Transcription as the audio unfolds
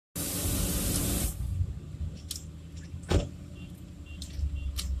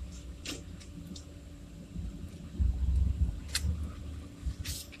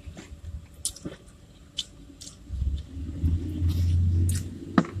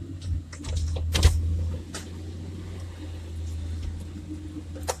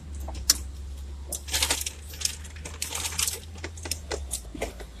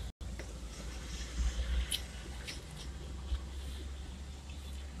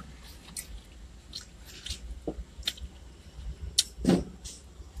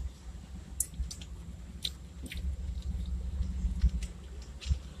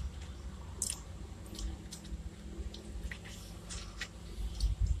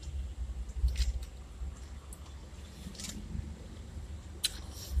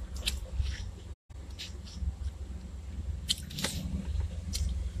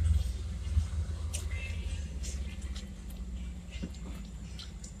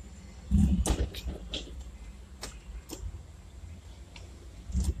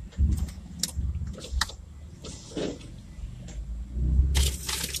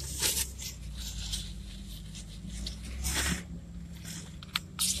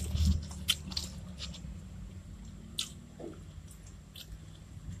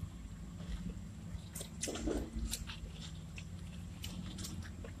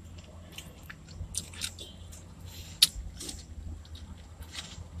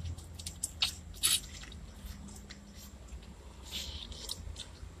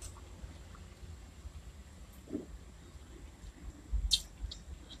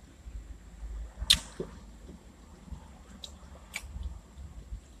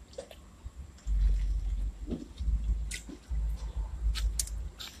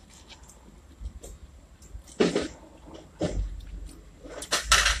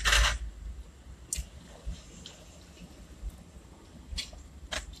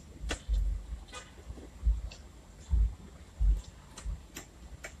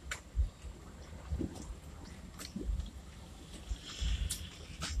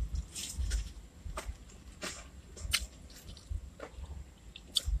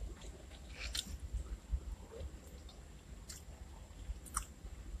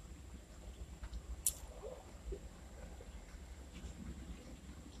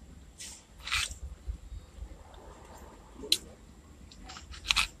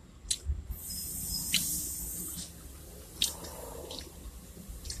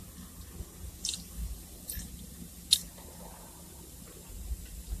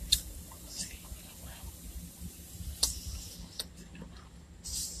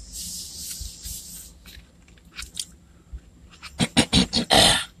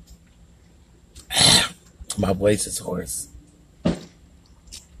My voice is hoarse.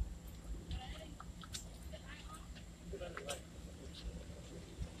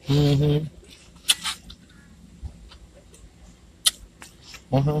 Mm-hmm.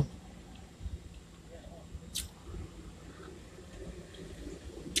 Mm-hmm.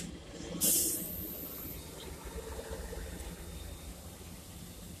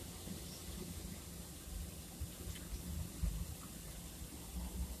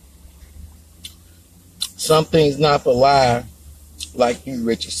 Some things not for live, like you,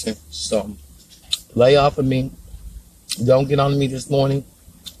 Richardson. So lay off of me. Don't get on me this morning.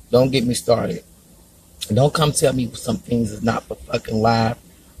 Don't get me started. Don't come tell me some things is not for fucking live.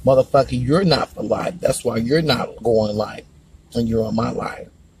 Motherfucker, you're not for live. That's why you're not going live when you're on my live.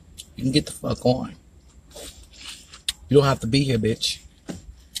 You can get the fuck on. You don't have to be here, bitch.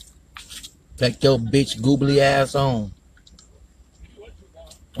 Take your bitch googly ass on.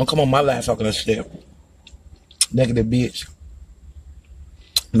 Don't come on my live talking that shit. Negative bitch.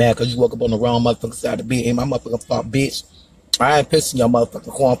 Mad cause you woke up on the wrong motherfucking side of the bed. Ain't my motherfucking fault, bitch. I ain't pissing your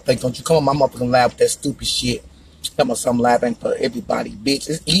motherfucking cornflakes. Don't you come on my motherfucking live with that stupid shit. Tell me some live ain't for everybody, bitch.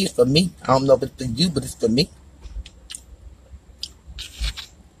 It's easy for me. I don't know if it's for you, but it's for me.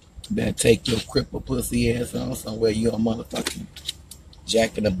 Better take your cripple pussy ass on somewhere. You a motherfucking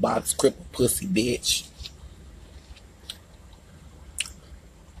Jack in the Box cripple pussy, bitch.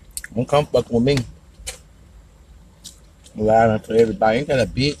 Don't come fucking with me. Lying to everybody. Ain't that a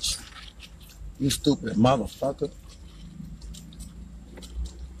bitch? You stupid motherfucker.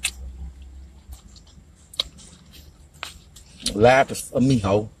 Live is for me,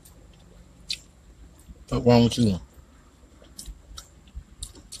 ho. What's wrong with you?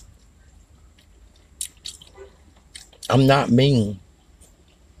 I'm not mean.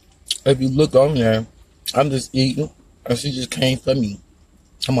 If you look on there, I'm just eating. And she just came for me.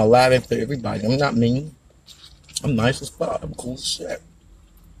 I'm alive and for everybody. I'm not mean. I'm nice as fuck. I'm cool as shit.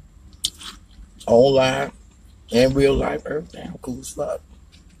 All live and real life, everything. I'm cool as fuck.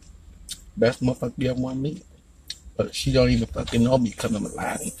 Best motherfucker you ever want to meet. But she don't even fucking know me because I'm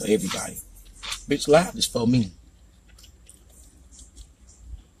alive and for everybody. Bitch, live is for me.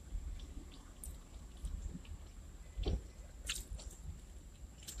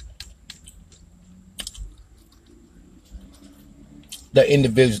 The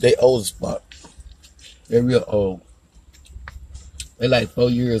individuals, they old as fuck. They're real old. They like 4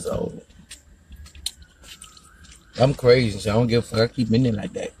 years old. I'm crazy, so I don't give a fuck. I keep in there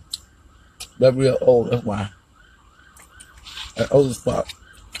like that. They're real old, that's why. They're old as fuck.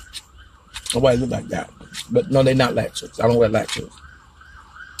 Nobody look like that. But no, they're not latchers. I don't wear latchers.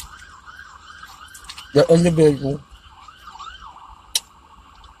 The individual,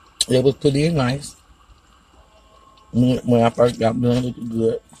 they was pretty nice. When I first got done, looking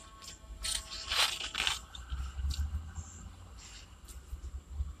good.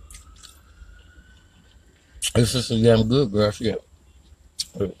 This is a damn good girl, shit.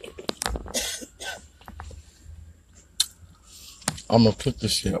 I'm gonna cook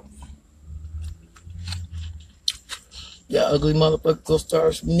this shit. Yeah, ugly motherfucker go start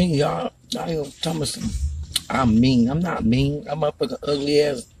with me, y'all. I ain't talking some. I'm mean. I'm not mean. That motherfucker ugly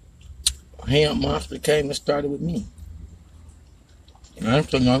ass ham monster came and started with me. I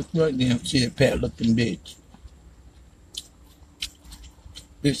ain't talking about right damn shit, Pat looking bitch.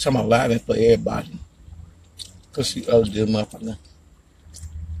 Bitch, I'm laughing for everybody. Cause she ugly motherfucker.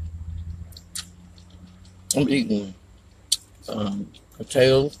 I'm eating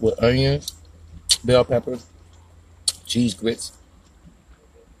potatoes with onions, bell peppers, cheese grits,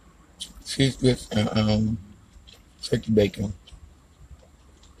 and turkey bacon.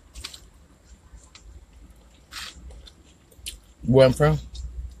 Where I'm from?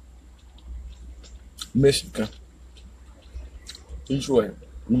 Michigan. Detroit,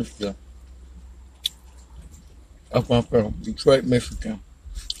 Michigan. That's where I'm from. Detroit, Michigan.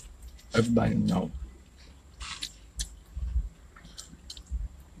 Everybody know.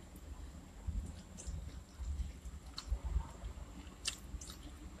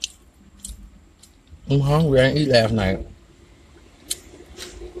 I'm hungry. I didn't eat last night.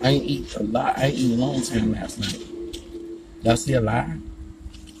 I ain't eat a lot. I ain't eat a long time last night. Y'all see a lie?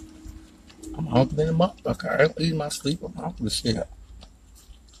 I'm hungry than a motherfucker. I ain't eating my sleep. I'm hungry as shit.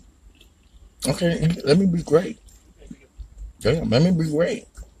 Okay, let me be great. Damn, let me be great.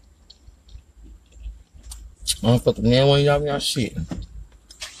 Motherfucker, now one of y'all shit.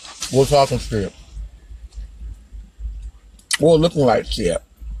 We're talking shit. We're looking like shit.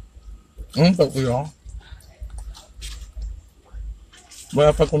 I don't fuck with y'all. Why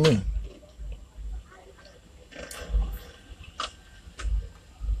y'all fuck with me?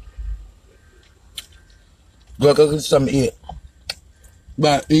 Go get something to eat.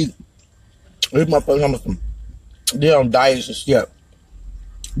 But eat. This motherfucker on some damn diets and shit.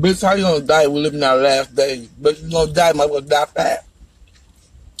 Bitch, how you gonna die? We living our last days. Bitch, you gonna die, motherfucker, die fast.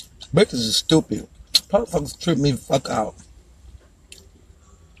 Bitches is stupid. Motherfuckers trip me the fuck out.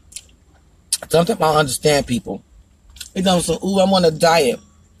 Sometimes I don't understand people. They don't say, ooh, I'm on a diet.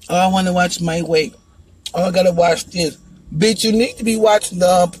 Oh, I want to watch my weight. Oh, I gotta watch this. Bitch, you need to be watching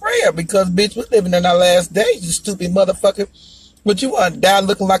the prayer because, bitch, we're living in our last days, you stupid motherfucker. But you want to die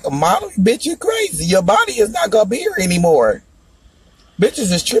looking like a model? Bitch, you crazy. Your body is not going to be here anymore.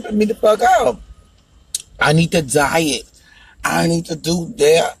 Bitches is tripping me the fuck out. I need to diet. I need to do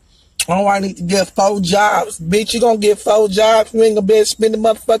that. Oh, I need to get 4 jobs. Bitch, you going to get 4 jobs. You ain't going to be able to spend the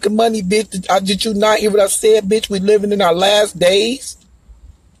motherfucking money, bitch. Did you not hear what I said, bitch? We living in our last days.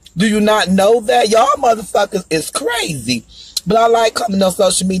 Do you not know that? Y'all motherfuckers is crazy. But I like coming on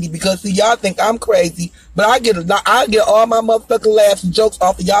social media because, see, y'all think I'm crazy. But I get all my motherfucking laughs and jokes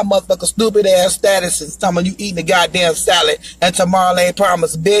off of y'all motherfucking stupid ass statuses. Talking about you eating a goddamn salad and tomorrow ain't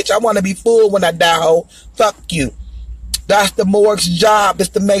promised. Bitch, I want to be full when I die, ho. Fuck you. That's the morgue's job, is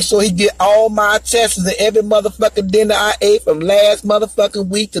to make sure he get all my tests and every motherfucking dinner I ate from last motherfucking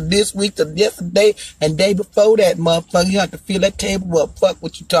week to this week to yesterday and day before that, motherfucker. You have to fill that table up. Fuck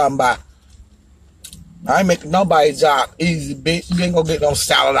what you talking about. I ain't making nobody's job easy, bitch. You ain't gonna get no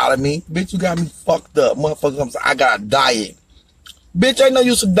salad out of me. Bitch, you got me fucked up. Motherfucker, I got a diet. Bitch, I know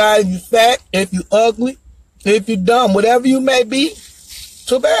you should die if you fat, if you ugly, if you dumb, whatever you may be.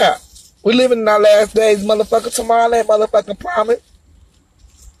 Too bad. We living in our last days, motherfucker. Tomorrow ain't motherfucking promise.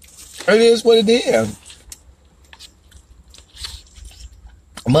 It is what it is.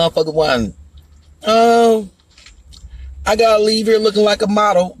 Motherfucker one. I gotta leave here looking like a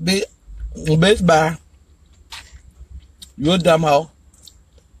model, bitch. Bitch, bye. You're a dumb hoe.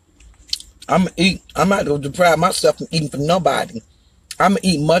 I'm not gonna deprive myself from eating for nobody. I'm gonna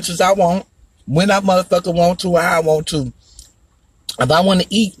eat much as I want, when I motherfucker want to, or how I want to. If I want to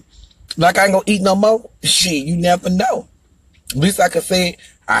eat, like I ain't gonna eat no more, shit, you never know. At least I can say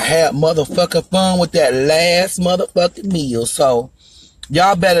I had motherfucking fun with that last motherfucking meal. So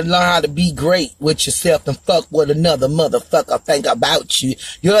y'all better learn how to be great with yourself and fuck what another motherfucker think about you.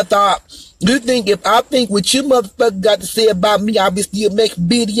 You think if I think what you motherfucker got to say about me, I'll be still making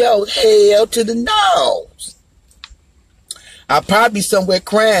videos? Hell to the nose. I'll probably be somewhere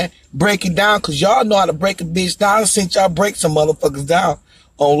crying, breaking down, because y'all know how to break a bitch down. Since y'all break some motherfuckers down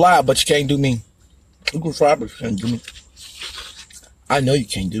on live, but you can't do me. You can try, but you can't do me. I know you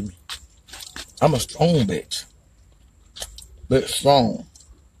can't do me. I'm a strong bitch. Bit strong.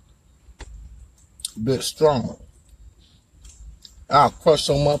 Bit strong. I'll crush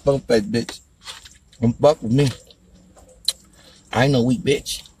some motherfucking face, bitch. Don't fuck with me. I ain't no weak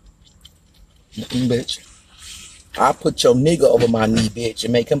bitch. Bitch. I'll put your nigga over my knee, bitch,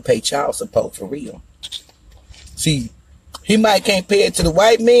 and make him pay child support for real. See, he might can't pay it to the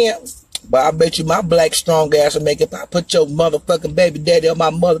white man, But I bet you my black strong ass will make it. If I put your motherfucking baby daddy on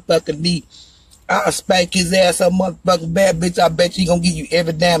my motherfucking knee, I'll spank his ass up, motherfucking bad bitch. I bet you he gonna give you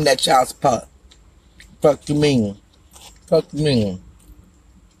every damn that child support. Fuck you mean? Fuck you mean?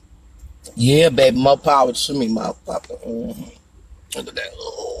 Yeah, baby, more power to me, motherfucker. Look at that.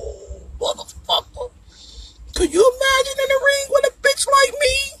 Oh, motherfucker. Could you imagine in the ring with a bitch like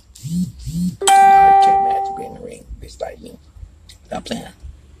me? No, you can't imagine being in the ring with a bitch like me. Stop playing.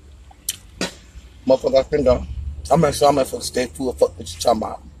 Motherfucker, I think I'm gonna fucking stay full. Fuck what you talking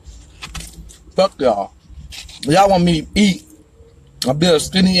about. Fuck y'all. Y'all want me to eat? I build a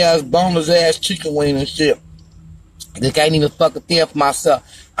skinny ass, boneless ass chicken wing and shit. They can't even fucking think for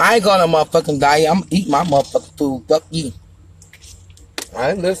myself. I ain't gonna motherfucking die. I'm eat my motherfucking food. Fuck you.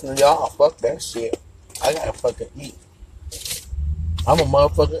 I ain't listening to y'all. Fuck that shit. I gotta fucking eat. I'm a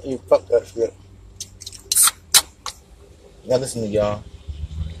motherfucker eat. Fuck that shit. Now listen to y'all.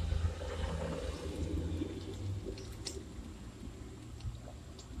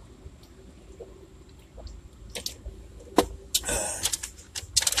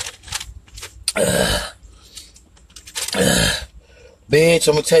 Bitch,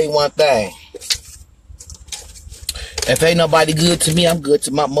 I'm gonna tell you one thing. If ain't nobody good to me, I'm good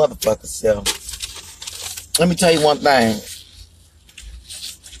to my motherfucking self. Let me tell you one thing.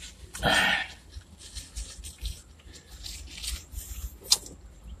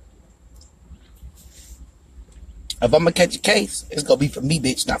 If I'm gonna catch a case, it's gonna be for me,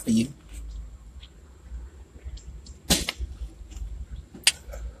 bitch, not for you.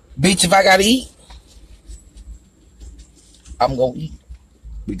 Bitch, if I gotta eat, I'm gonna eat,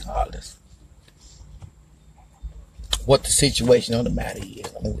 regardless. What the situation on the matter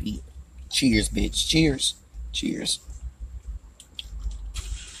is, I'm gonna eat. Cheers, bitch. Cheers. Cheers.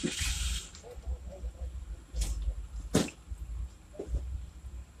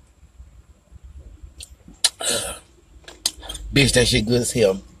 Bitch, that shit good as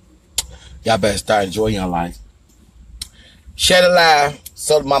hell. Y'all better start enjoying your life. Share the live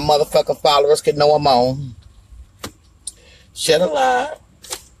so that my motherfucking followers can know I'm on. Share the live.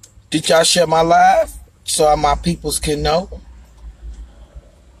 Did y'all share my live so my peoples can know?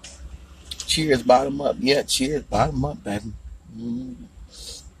 Cheers, bottom up. Yeah, cheers, bottom up, baby.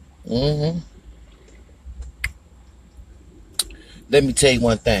 Let me tell you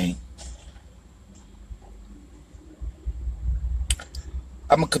one thing.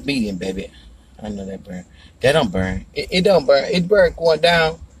 I'm a comedian, baby. I know that burn. That don't burn. It don't burn. It burn going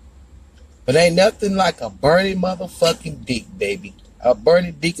down. But ain't nothing like a burning motherfucking dick, baby. A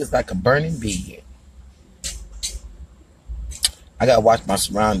burning dick is like a burning bed. I gotta watch my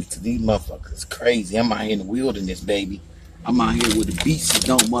surroundings because these motherfuckers crazy. I'm out here in the wilderness, baby. I'm out here with the beasts that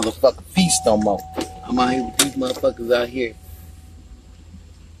don't motherfucking feast no more. I'm out here with these motherfuckers out here.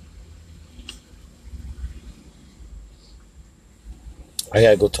 I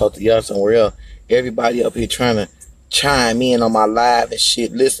gotta go talk to y'all somewhere else. Everybody up here trying to chime in on my live and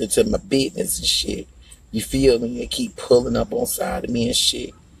shit, listen to my business and shit. You feel me? They keep pulling up on side of me and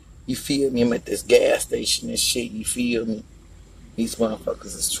shit. You feel me? I'm at this gas station and shit. You feel me? These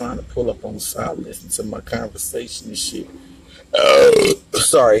motherfuckers is trying to pull up on the side, listen to my conversation and shit.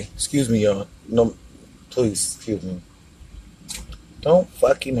 Sorry, excuse me, y'all. No, please, excuse me. Don't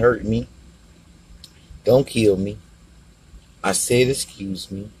fucking hurt me. Don't kill me. I said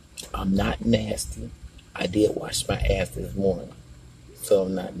excuse me. I'm not nasty. I did wash my ass this morning, so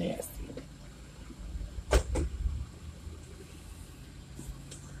I'm not nasty.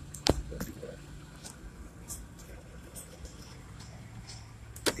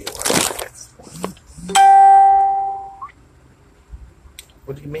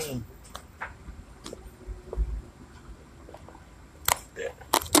 What do you mean?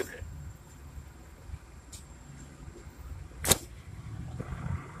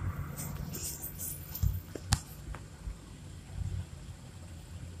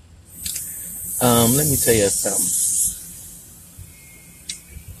 Let me tell you something.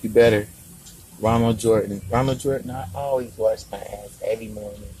 You better. Ronald Jordan, I always wash my ass every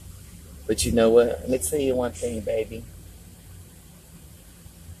morning. But you know what? Let me tell you one thing, baby.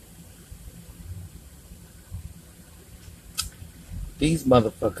 These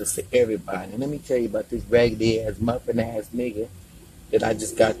motherfuckers to everybody. Let me tell you about this raggedy ass, muffin ass nigga that I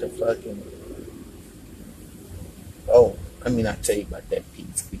just got to fucking. Oh, let me not tell you about that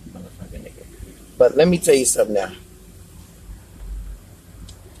piece, motherfucking nigga. But let me tell you something now.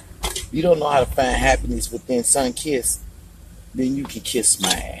 You don't know how to find happiness within Sun Kiss, then you can kiss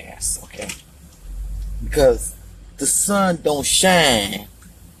my ass, okay? Because the sun don't shine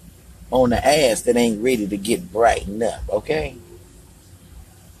on the ass that ain't ready to get brightened up, okay?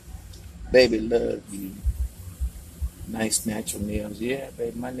 Baby, love you. Nice natural nails. Yeah,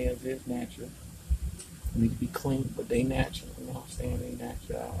 baby, my nails is natural. Need to be clean, but they natural. You know what I'm saying? They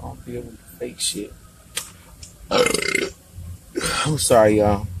natural. I don't deal with the fake shit. I'm sorry,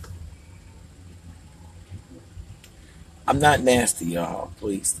 y'all. I'm not nasty, y'all.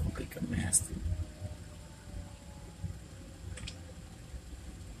 Please don't think I'm nasty.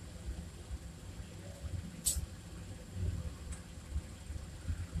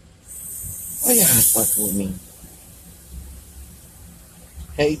 Why y'all fucking with me?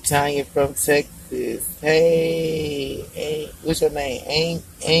 Hey, Tanya from Texas. Hey, what's your name?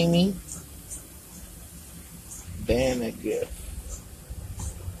 Amy? Banniger.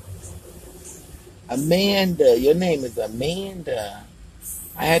 Amanda. Your name is Amanda.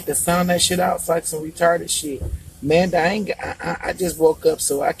 I had to sound that shit out like some retarded shit. Amanda, I just woke up,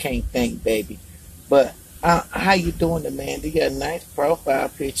 so I can't think, baby. But how you doing, Amanda? You got a nice profile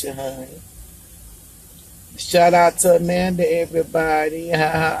picture, honey. Shout out to Amanda, everybody.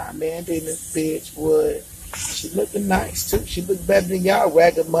 Amanda in this bitch would. She looking nice too. She look better than y'all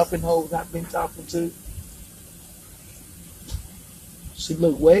ragamuffin hoes I've been talking to. She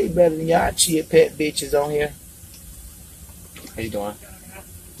look way better than y'all chia pet bitches on here. How you doing?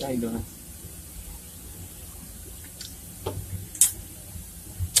 How you doing?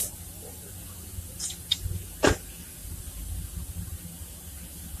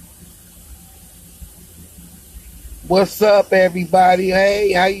 What's up, everybody?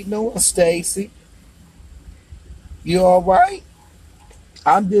 Hey, how you doing, Stacy? You all right?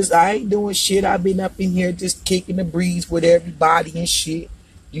 I ain't doing shit. I've been up in here just kicking the breeze with everybody and shit.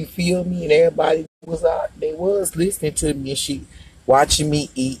 You feel me? And everybody was out. They was listening to me and shit, watching me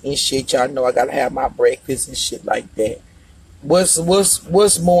eat and shit. Y'all know I gotta have my breakfast and shit like that.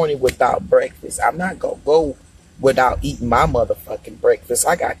 What's morning without breakfast? I'm not gonna go without eating my motherfucking breakfast.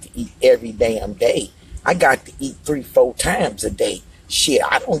 I got to eat every damn day. I got to eat 3-4 times a day. Shit,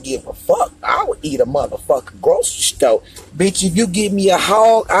 I don't give a fuck. I would eat a motherfucking grocery store. Bitch, if you give me a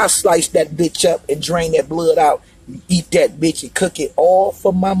hog, I'll slice that bitch up and drain that blood out. Eat that bitch and cook it all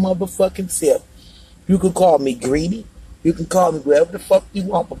for my motherfucking self. You can call me greedy. You can call me whatever the fuck you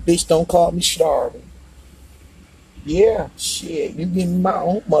want, but bitch, don't call me starving. Yeah, shit. You give me my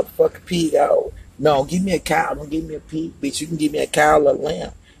own motherfucking pig out. No, give me a cow. Don't give me a pig, bitch. You can give me a cow or a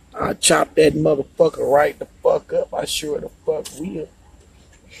lamb. I'll chop that motherfucker right the fuck up. I sure the fuck will.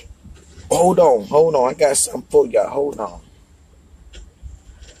 Hold on. I got something for y'all. Hold on.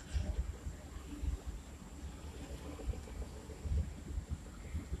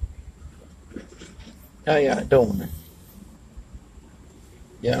 How y'all doing?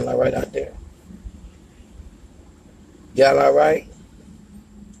 Y'all all right out there? Y'all all right?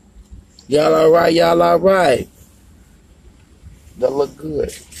 Y'all all right? Y'all all right? That look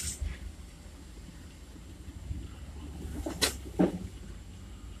good.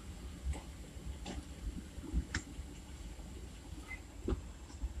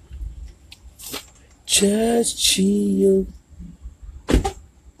 Just chill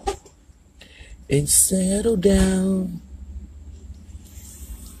and settle down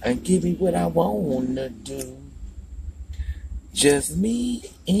and give me what I wanna do. Just me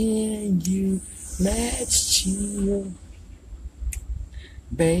and you. Let's chill,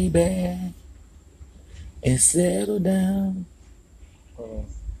 baby, and settle down. Oh.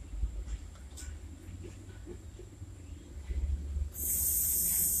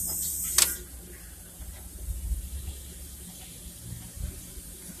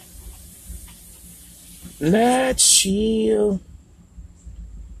 Let's chill,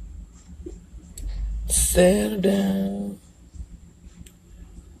 settle down,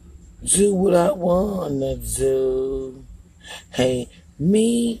 do what I wanna do. Hey,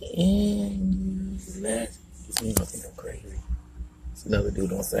 me and you, let's. You don't think I'm crazy. It's another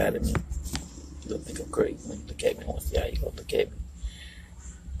dude on the side of me. You don't think I'm crazy when you look at me. I want to see how you gonna look at me.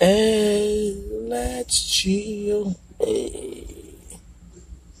 Hey, let's chill. Hey.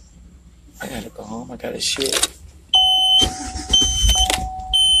 I gotta go home. I gotta shit.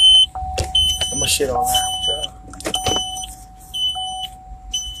 I'm gonna shit all night with y'all.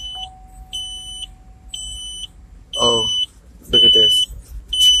 Oh, look at this.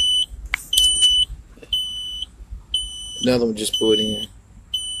 Another one just put in.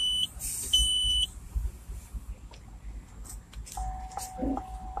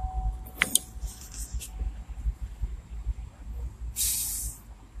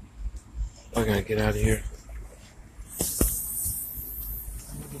 I gotta get out of here.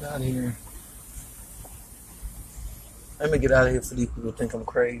 Let me get out of here. Let me get out of here for these people think I'm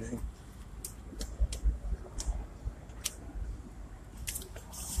crazy.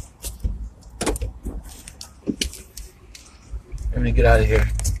 Let me get out of here.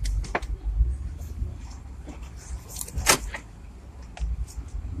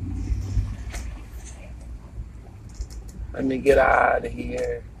 Let me get out of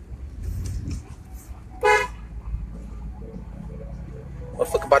here.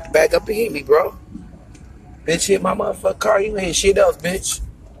 Motherfucker about to back up and hit me, bro. Bitch hit my motherfucking car. You ain't hit shit else, bitch.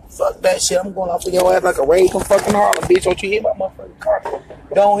 Fuck that shit. I'm going off of your ass like a raid from fucking Harlem, bitch. Don't you hit my motherfucking car.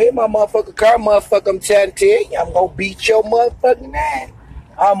 Don't hit my motherfucking car, motherfucker. I'm trying to tell you. I'm gonna beat your motherfucking ass.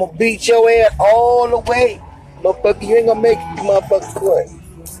 I'm gonna beat your ass all the way. Motherfucker, you ain't gonna make it, motherfucker, for it.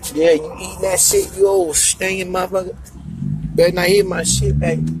 Yeah, you eating that shit, you old stinging motherfucker. Better not hit my shit,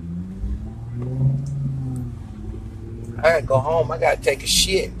 baby. I gotta go home. I gotta take a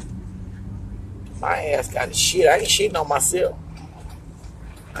shit. My ass got a shit. I ain't shitting on myself.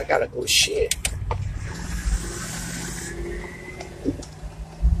 I gotta go shit.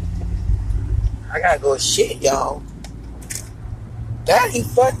 I gotta go shit, y'all. That ain't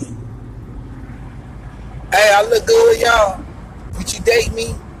funny. Hey, I look good, y'all. Would you date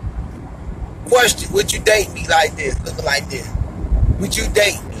me? Question, would you date me like this, looking like this? Would you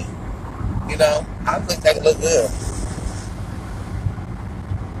date me? You know, I look good.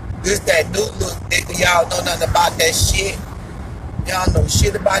 This that new look, nigga. Y'all know nothing about that shit. Y'all know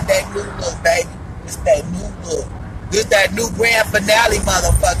shit about that new look, baby. This that new look. This that new grand finale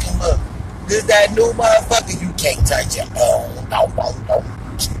motherfucking look. This that new motherfucker. You can't touch it. You can't touch it.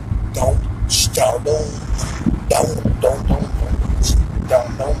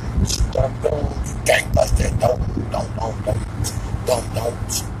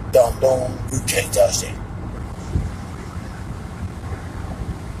 You can't touch it.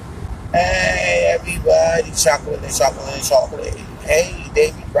 Hey, everybody, chocolate. Hey,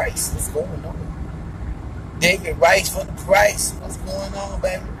 David Rice, what's going on? David Rice for the price. What's going on,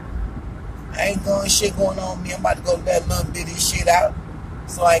 baby? I ain't going shit going on with me. I'm about to go let little bitty shit out.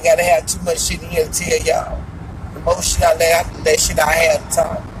 So I ain't got to have too much shit in here to tell y'all. The more shit I let shit I have to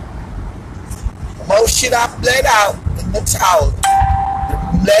talk. The more shit I let out in the talk,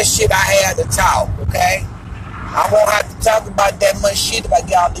 the less shit I have to talk, okay? I won't have to talk about that much shit if I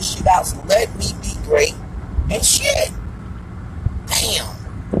get all this shit out. So let me be great and shit. Damn.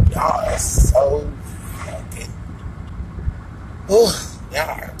 Y'all are so fucking... Ooh, y'all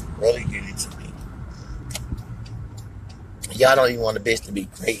are really getting to me. Y'all don't even want a bitch to be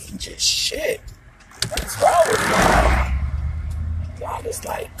great and just shit. What's wrong with y'all? Y'all is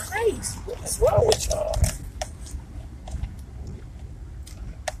like crazy. What is wrong with y'all?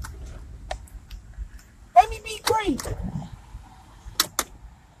 Let me be great.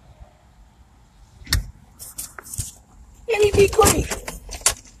 Let me be great.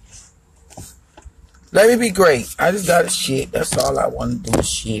 Let me be great. I just got to shit. That's all I want to do is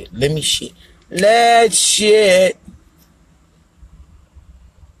shit. Let me shit. Let's shit.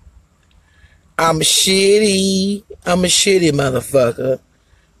 I'm a shitty motherfucker.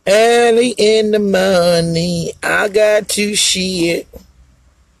 Early in the morning, I got to shit.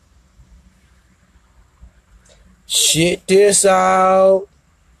 Shit this out.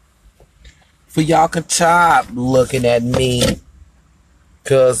 For y'all can stop looking at me.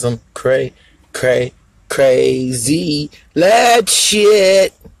 Cause I'm crazy. Let's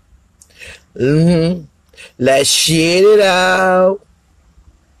shit. Let's shit it out.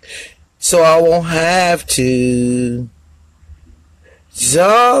 So I won't have to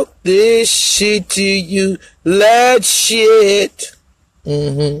talk this shit to you. Let's shit.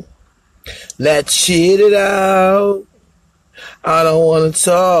 Let's shit it out. I don't want to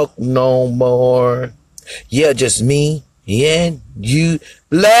talk no more. Yeah, just me and you.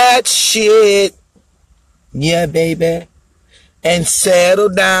 Let's shit. Yeah, baby. And settle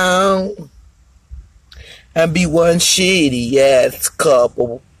down. And be one shitty ass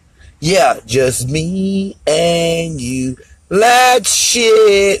couple. Yeah, just me and you. Let's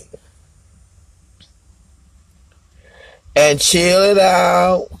shit. And chill it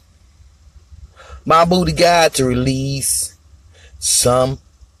out. My booty got to release some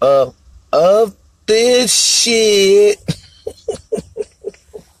of this shit.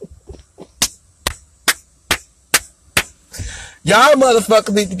 Y'all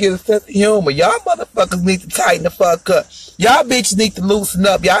motherfuckers need to get a sense of humor. Y'all motherfuckers need to tighten the fuck up. Y'all bitches need to loosen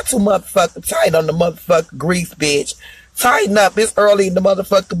up. Y'all too motherfucking tight on the motherfucking grease, bitch. Tighten up. It's early in the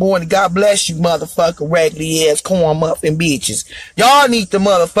motherfucking morning. God bless you, motherfucking raggedy ass corn muffin bitches. Y'all need to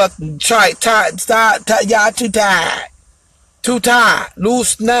motherfucking tight. Y'all too tired. Too tired.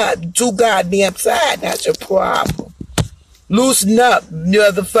 Loosen up. Too goddamn tired. That's your problem. Loosen up,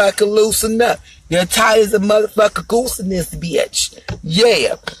 motherfucker. Loosen up. You're tight as a motherfucker goose in this bitch.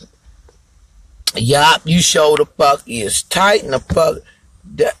 Yeah. Yup, you show the fuck is tight in the fuck.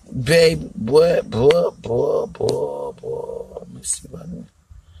 That baby, boy. Let me see what I mean.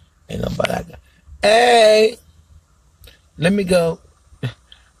 Ain't nobody I got. Hey, let me go.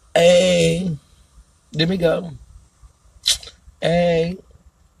 Hey, let me go. Hey,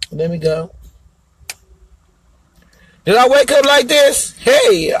 let me go. Did I wake up like this?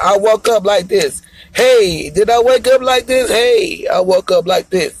 Hey, I woke up like this. Hey, did I wake up like this? Hey, I woke up like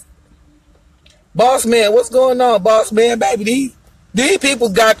this. Boss man, what's going on, boss man, baby? These people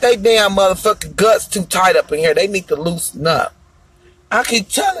got their damn motherfucking guts too tight up in here. They need to loosen up. I keep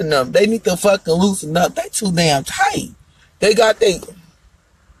telling them they need to fucking loosen up. They too damn tight. They got they.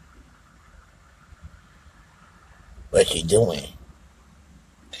 What you doing?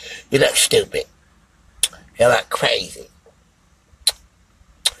 You look stupid. You look crazy.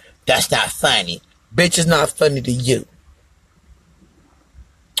 That's not funny. Bitch, it's not funny to you.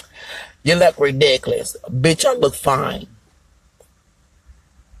 You look ridiculous. Bitch, I look fine.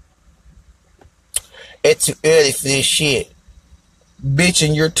 It's too early for this shit. Bitch,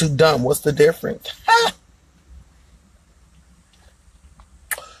 and you're too dumb. What's the difference? Ha!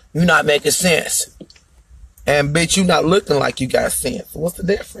 You're not making sense. And bitch, you not looking like you got sense. What's the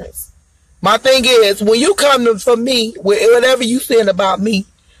difference? My thing is, when you come for me, with whatever you saying about me,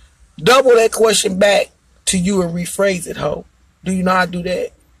 double that question back to you and rephrase it, ho. Do you know how to do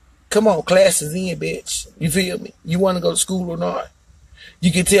that? Come on, class is in, bitch. You feel me? You want to go to school or not?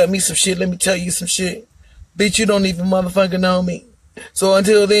 You can tell me some shit, let me tell you some shit. Bitch, you don't even motherfucking know me. So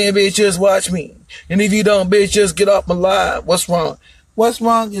until then, bitch, just watch me. And if you don't, bitch, just get off my live. What's wrong? What's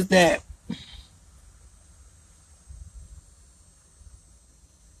wrong is that?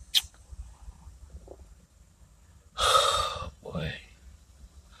 Boy.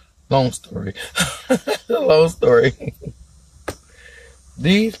 Long story. Long story.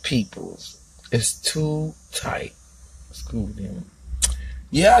 These people is too tight. School them.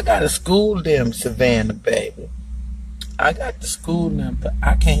 Yeah, I gotta school them, Savannah, baby. I got to school them, but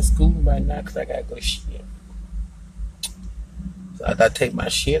I can't school them right now because I gotta go shit. So I gotta take my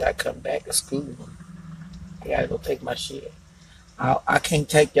shit. I come back to school them. I gotta go take my shit. I can't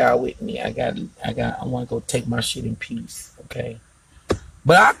take y'all with me. I want to go take my shit in peace. Okay,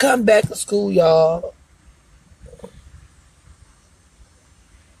 but I come back to school, y'all.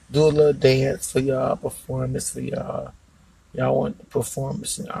 Do a little dance for y'all, performance for y'all. Y'all want the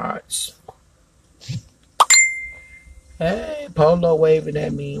performance in arts. Hey, Polo waving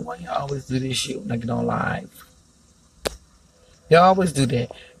at me. Why y'all always do this shit when I get on live? Y'all always do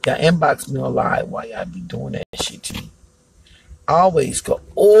that. Y'all inbox me on live. Why y'all be doing that shit to me? Always go,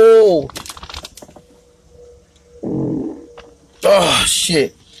 oh,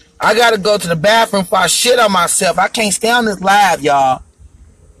 shit. I gotta go to the bathroom before I shit on myself. I can't stay on this live, y'all.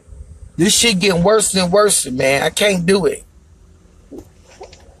 This shit getting worse and worse, man. I can't do it.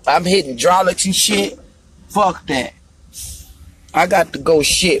 I'm hitting hydraulics and shit. Fuck that. I got to go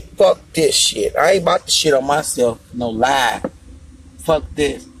shit. Fuck this shit. I ain't about to shit on myself. No lie. Fuck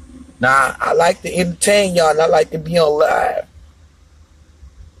this. Nah, I like to entertain y'all and I like to be on live.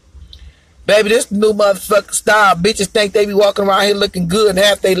 Baby, this the new motherfucking style. Bitches think they be walking around here looking good and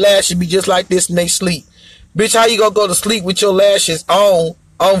half they lashes be just like this when they sleep. Bitch, how you gonna go to sleep with your lashes on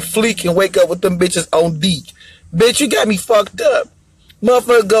fleek and wake up with them bitches on deek? Bitch, you got me fucked up.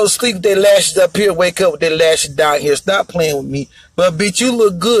 Motherfucker go to sleep with their lashes up here, wake up with their lashes down here. Stop playing with me. But bitch, you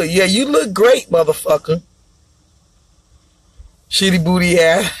look good. Yeah, you look great, motherfucker. Shitty booty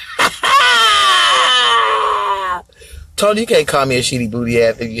ass. Tony, you can't call me a shitty booty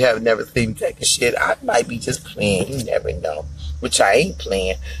ass if you haven't never seen me take a shit. I might be just playing. You never know. Which I ain't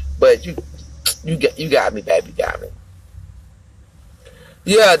playing. But you got me, baby. You got me.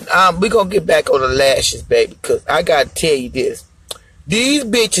 Yeah, we gonna get back on the lashes, baby. Because I gotta tell you this. These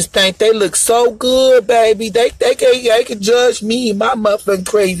bitches think they look so good, baby. They can judge me and my motherfucking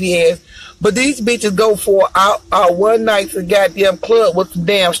crazy ass. But these bitches go for our one night to goddamn club with some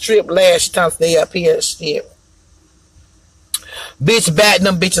damn strip lash times they up here and shit. Bitch batting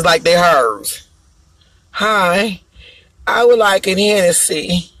them bitches like they hers. Hi. I would like an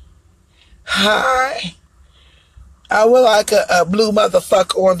Hennessy. Hi. I would like a blue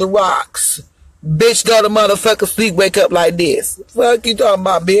motherfucker on the rocks. Bitch, go to motherfucker sleep, wake up like this. Fuck you talking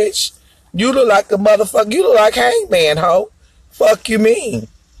about, bitch? You look like a motherfucker. You look like Hangman, ho. Fuck you mean?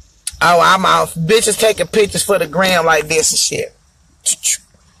 Oh, I'm out. Bitches taking pictures for the gram like this and shit.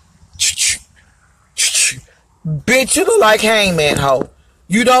 Bitch, you look like Hangman, ho.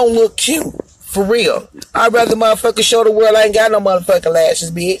 You don't look cute. For real. I'd rather motherfucker show the world I ain't got no motherfucking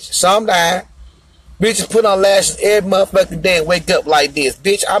lashes, bitch. Sometime. Bitches put on lashes every motherfucking day and wake up like this.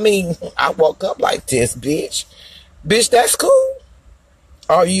 Bitch, I mean, I woke up like this, bitch. Bitch, that's cool.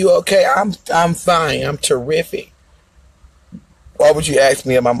 Are you okay? I'm fine. I'm terrific. Why would you ask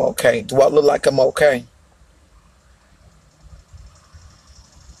me if I'm okay? Do I look like I'm okay?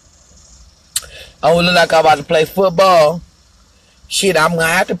 I would look like I'm about to play football. Shit, I'm gonna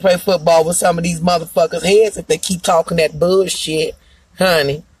have to play football with some of these motherfuckers' heads if they keep talking that bullshit.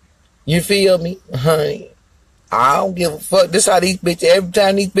 Honey, you feel me? Honey, I don't give a fuck. This how these bitches, every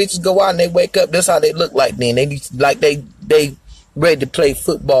time these bitches go out and they wake up, this how they look like then. They like they ready to play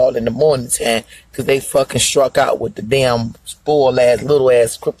football in the morning time because they fucking struck out with the damn spoiled ass, little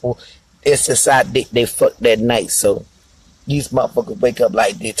ass cripple SSI dick they fucked that night. So these motherfuckers wake up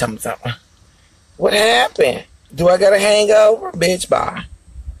like this. Tell me something. What happened? Do I got a hangover? Bitch, bye.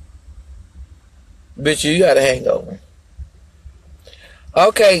 Bitch, you got a hangover.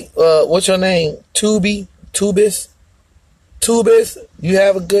 Okay, what's your name? Tubis? You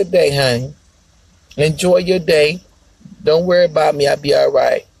have a good day, honey. Enjoy your day. Don't worry about me. I'll be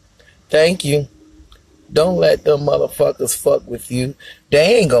alright. Thank you. Don't let them motherfuckers fuck with you.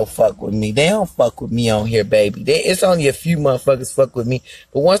 They ain't gonna fuck with me. They don't fuck with me on here, baby. It's only a few motherfuckers fuck with me.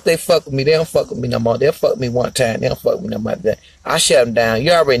 But once they fuck with me, they don't fuck with me no more. They'll fuck me one time. They don't fuck with me no more. I shut them down.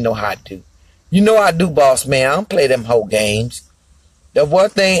 You already know how I do. You know I do, boss man. I don't play them whole games. The one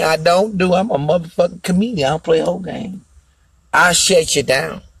thing I don't do, I'm a motherfucking comedian. I don't play whole game. I shut you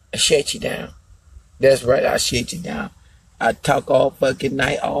down. I shut you down. That's right. I shut you down. I talk all fucking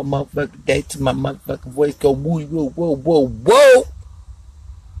night, all motherfucking day till my motherfucking voice go woo, woo, whoa, whoa, whoa.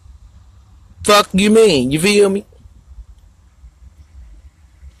 Fuck you mean? You feel me?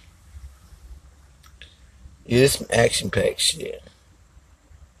 Yeah, this some action-packed shit.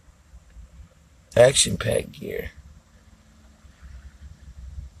 Action-packed gear.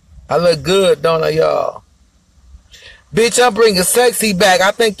 I look good, don't I, y'all? Bitch, I'm bringing sexy back.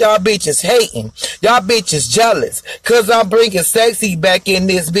 I think y'all bitches hating. Y'all bitches jealous. Cause I'm bringing sexy back in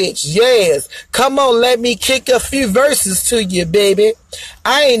this bitch. Yes. Come on, let me kick a few verses to you, baby.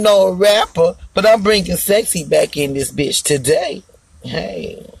 I ain't no rapper, but I'm bringing sexy back in this bitch today.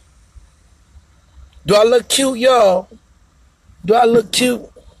 Hey. Do I look cute, y'all? Do I look cute?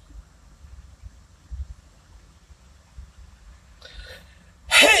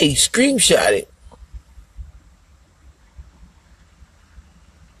 Hey, screenshot it.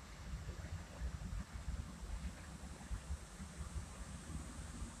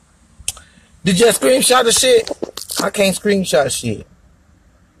 Did you screenshot the shit? I can't screenshot shit.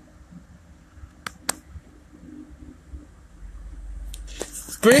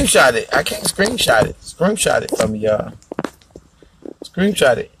 Screenshot it. I can't screenshot it. Screenshot it from y'all.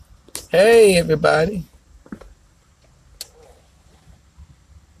 Screenshot it. Hey, everybody.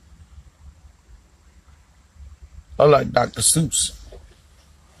 I like Dr. Seuss.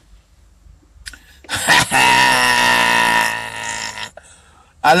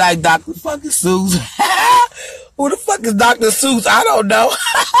 I like Dr. fucking Seuss. Who the fuck is Dr. Seuss? I don't know.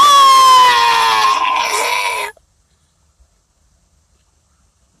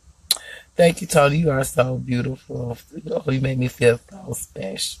 Thank you, Tony. You are so beautiful. Oh, you made me feel so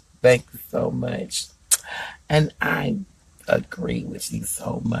special. Thank you so much. And I agree with you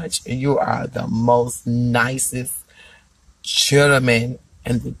so much. And you are the most nicest gentleman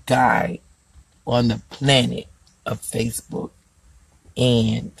and the guy on the planet of Facebook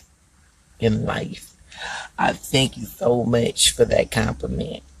and in life. I thank you so much for that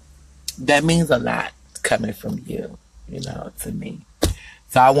compliment. That means a lot coming from you, to me.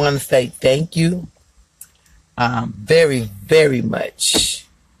 So I want to say thank you very, very much.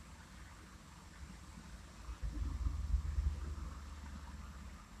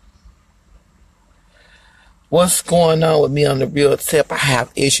 What's going on with me on the real tip? I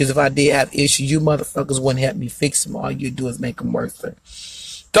have issues. If I did have issues, you motherfuckers wouldn't help me fix them. All you do is make them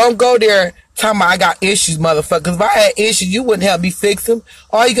worse. Don't go there talking about I got issues, motherfuckers. If I had issues, you wouldn't help me fix them.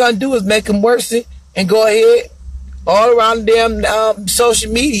 All you gonna do is make them worse and go ahead all around the damn social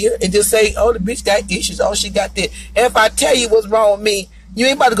media and just say, oh, the bitch got issues. Oh, she got this. And if I tell you what's wrong with me, you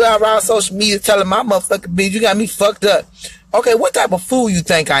ain't about to go out around social media telling my motherfucking bitch you got me fucked up. Okay, what type of fool you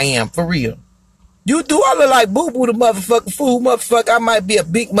think I am, for real? You do all look like boo-boo the motherfucking fool, motherfucker. I might be a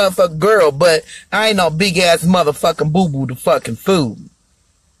big motherfucking girl, but I ain't no big-ass motherfucking boo-boo the fucking fool.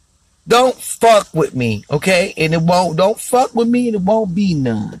 Don't fuck with me, okay? And don't fuck with me and it won't be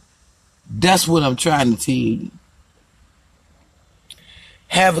none. That's what I'm trying to tell you.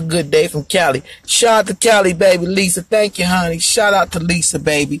 Have a good day from Cali. Shout out to Cali, baby. Lisa, thank you, honey. Shout out to Lisa,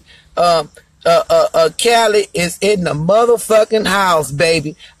 baby. Cali is in the motherfucking house,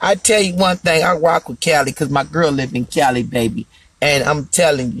 baby. I tell you one thing, I rock with Cali because my girl live in Cali, baby. And I'm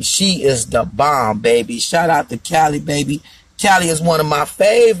telling you, she is the bomb, baby. Shout out to Cali, baby. Cali is one of my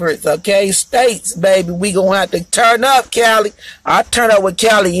favorites, okay? States, baby. We gonna have to turn up, Cali. I turn up with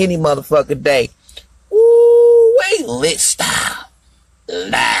Cali any motherfucking day. Ooh, wait, lit style.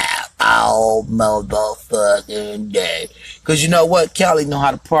 Loud all motherfucking day. Because you know what? Cali know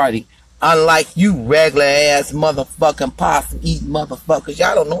how to party. Unlike you regular ass motherfucking possum eating motherfuckers.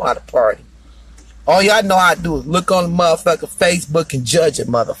 Y'all don't know how to party. All y'all know how to do is look on the motherfucking Facebook and judge it,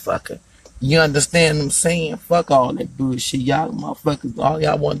 motherfucker. You understand what I'm saying? Fuck all that bullshit. Y'all motherfuckers, all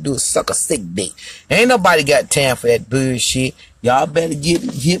y'all want to do is suck a sick dick. Ain't nobody got time for that bullshit. Y'all better get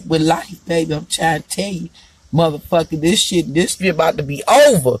hit with life, baby. I'm trying to tell you. Motherfucker, this shit about to be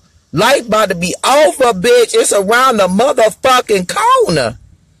over. Life about to be over, bitch. It's around the motherfucking corner.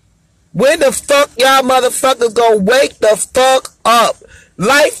 When the fuck y'all motherfuckers gonna wake the fuck up?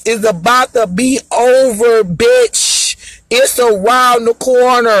 Life is about to be over, bitch. It's around the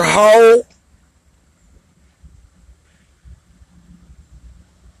corner, ho.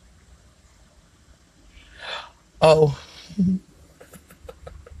 Oh.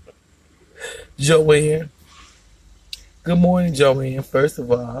 Joanne. Good morning, Joanne. First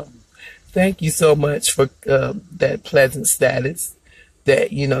of all, thank you so much for that pleasant status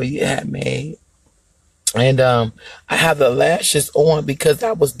that you had made. And I have the lashes on because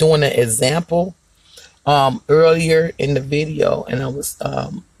I was doing an example earlier in the video, and I was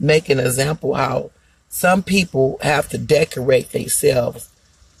making an example how some people have to decorate themselves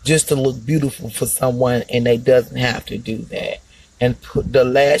just to look beautiful for someone, and they doesn't have to do that. And put the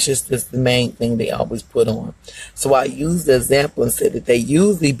lashes is the main thing they always put on. So I used the example and said that they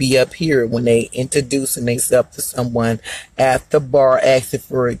usually be up here when they introducing themselves to someone at the bar, asking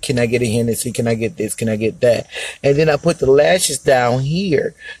for, can I get a Hennessy? Can I get this? Can I get that? And then I put the lashes down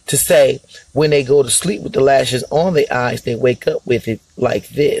here to say when they go to sleep with the lashes on their eyes, they wake up with it like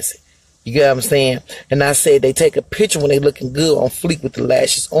this. You get what I'm saying? And I said they take a picture when they looking good on fleek with the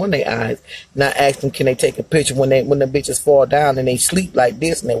lashes on their eyes. And I asked them, can they take a picture when the bitches fall down and they sleep like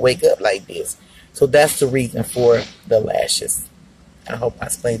this and they wake up like this? So that's the reason for the lashes. I hope I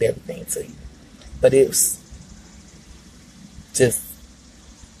explained everything to you. But it was just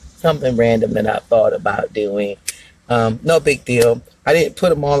something random that I thought about doing. No big deal. I didn't put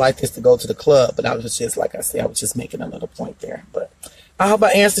them on like this to go to the club, but I was just, like I said, I was just making a little point there. But I hope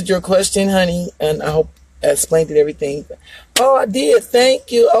I answered your question, honey, and I hope I explained it everything. Oh, I did.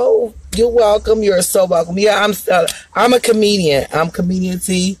 Thank you. Oh, you're welcome. You're so welcome. Yeah, I'm a comedian. I'm Comedian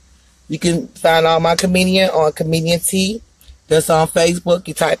T. You can find all my comedian on Comedian T. That's on Facebook.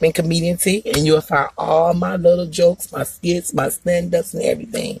 You type in Comedian T, and you'll find all my little jokes, my skits, my stand-ups, and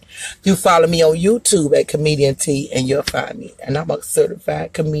everything. You follow me on YouTube at Comedian T, and you'll find me. And I'm a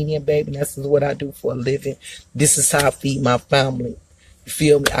certified comedian, baby. This is what I do for a living. This is how I feed my family. You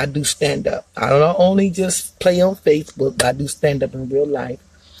feel me? I do stand-up. I don't only just play on Facebook, but I do stand-up in real life.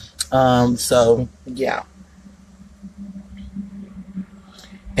 So, yeah.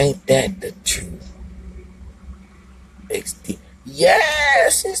 Ain't that the truth?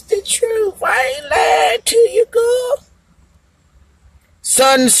 Yes, it's the truth. I ain't lying to you, girl.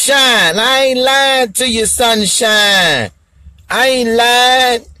 Sunshine. I ain't lying to you, sunshine. I ain't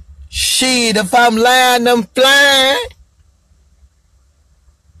lying. Shit, if I'm lying, I'm flying.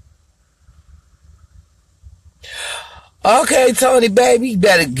 Okay, Tony, baby, you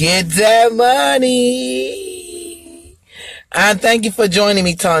better get that money. And thank you for joining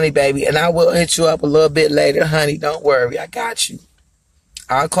me, Tony, baby. And I will hit you up a little bit later, honey. Don't worry. I got you.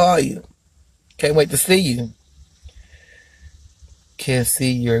 I'll call you. Can't wait to see you. Can't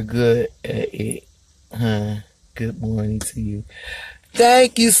see you're good at it. Huh? Good morning to you.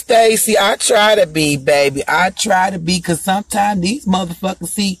 Thank you, Stacy. I try to be, baby. I try to be, because sometimes these motherfuckers,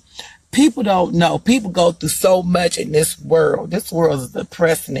 see, people don't know. People go through so much in this world. This world is a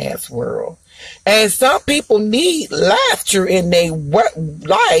depressing ass world. And some people need laughter in their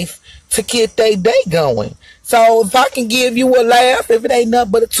life to get their day going. So if I can give you a laugh, if it ain't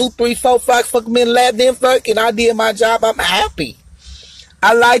nothing but a 2, 3, 4, 5 fucking minute laugh, then fucking I did my job, I'm happy.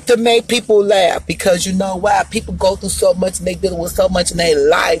 I like to make people laugh because you know why? People go through so much and they deal with so much in their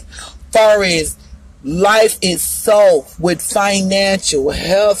life. Far as life itself, with financial,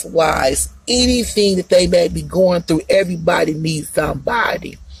 health-wise, anything that they may be going through, everybody needs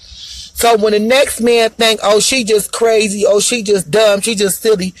somebody. So when the next man think, oh, she just crazy, oh, she just dumb, she just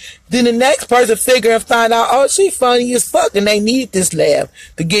silly, then the next person figure and find out, oh, she funny as fuck, and they need this laugh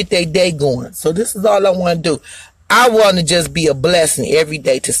to get their day going. So this is all I want to do. I want to just be a blessing every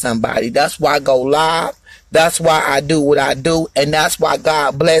day to somebody. That's why I go live. That's why I do what I do. And that's why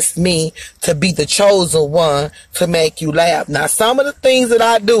God blessed me to be the chosen one to make you laugh. Now, some of the things that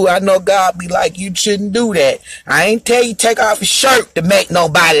I do, I know God be like, you shouldn't do that. I ain't tell you take off your shirt to make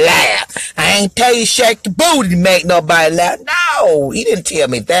nobody laugh. I ain't tell you shake your booty to make nobody laugh. No, he didn't tell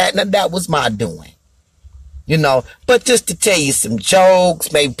me that. Now, that was my doing. You know, but just to tell you some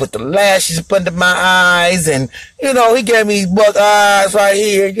jokes, maybe put the lashes up under my eyes, and, you know, he gave me buck eyes right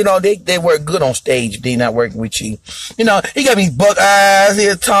here. You know, they work good on stage if they're not working with you. You know, he gave me buck eyes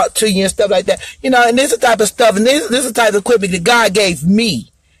here, talk to you and stuff like that. You know, and this is the type of stuff, and this is the type of equipment that God gave me.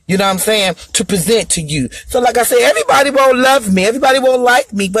 You know what I'm saying? To present to you. So like I said, everybody won't love me. Everybody won't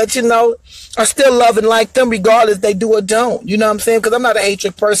like me. But, you know, I still love and like them regardless they do or don't. You know what I'm saying? Because I'm not a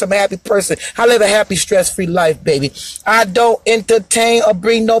hatred person. I'm a happy person. I live a happy, stress-free life, baby. I don't entertain or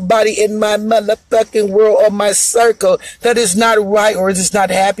bring nobody in my motherfucking world or my circle that is not right or is not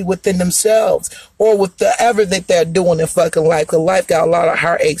happy within themselves or with whatever that they're doing in fucking life. Because life got a lot of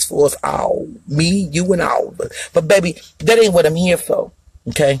heartaches for us all. Me, you, and all of us. But, baby, that ain't what I'm here for.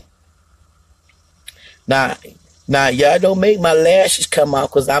 Okay. Now, y'all don't make my lashes come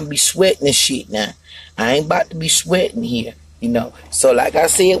out because I'm be sweating and shit now. I ain't about to be sweating here, you know. So, like I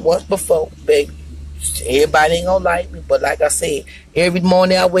said once before, baby, everybody ain't gonna like me, but like I said, every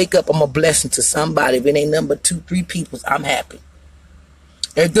morning I wake up, I'm a blessing to somebody. If it ain't number 2, 3 people, I'm happy.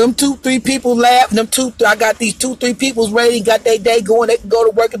 If them 2, 3 people laugh, I got these 2, 3 people's ready, got their day going, they can go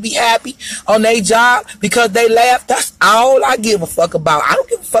to work and be happy on their job because they laugh. That's all I give a fuck about. I don't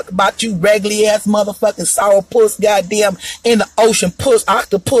give a fuck about you raggedy ass motherfucking sour puss, goddamn in the ocean puss,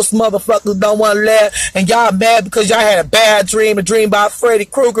 octopus motherfuckers don't want to laugh, and y'all mad because y'all had a bad dream, a dream about Freddy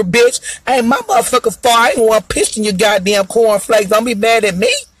Krueger, bitch. Ain't my motherfucking fault. I ain't want to piss in your goddamn cornflakes. Don't be mad at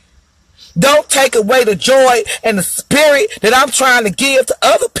me. Don't take away the joy and the spirit that I'm trying to give to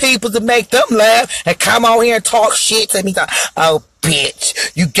other people to make them laugh and come on here and talk shit to me. Oh,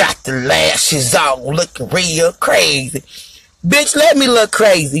 bitch, you got the lashes on looking real crazy. Bitch, let me look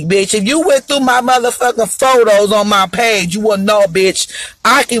crazy, bitch. If you went through my motherfucking photos on my page, you wouldn't know, bitch.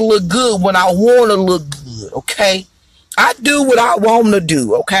 I can look good when I want to look good, okay? I do what I want to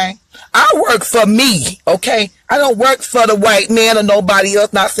do, okay? I work for me, okay? I don't work for the white man or nobody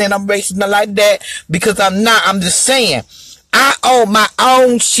else. Not saying I'm racist, not like that, because I'm not. I'm just saying, I own my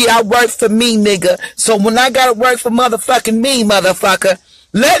own shit. I work for me, nigga. So when I gotta work for motherfucking me, motherfucker,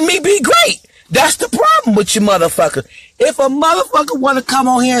 let me be great. That's the problem with you, motherfucker. If a motherfucker want to come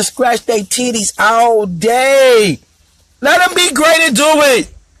on here and scratch their titties all day, let them be great and do it.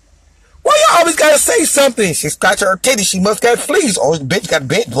 Why you always gotta say something? She scratched her titties. She must got fleas. Oh, the bitch got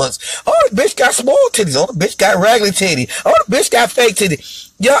big butts. Oh, the bitch got small titties. Oh, the bitch got raggedy titty. Oh, the bitch got fake titty.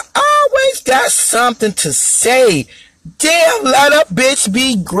 You always got something to say. Damn, let up, bitch,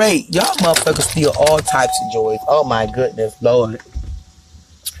 be great. Y'all motherfuckers steal all types of joys. Oh my goodness, Lord.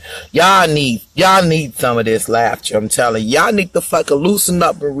 Y'all need some of this laughter. I'm telling you. Y'all need to fucking loosen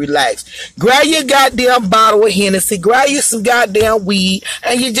up and relax. Grab your goddamn bottle of Hennessy. Grab you some goddamn weed.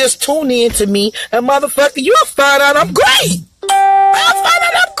 And you just tune in to me. And motherfucker, you'll find out I'm great. I'll find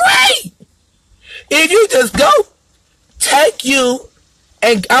out I'm great. If you just go, take you,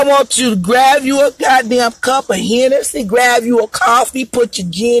 and I want you to grab you a goddamn cup of Hennessy. Grab you a coffee. Put your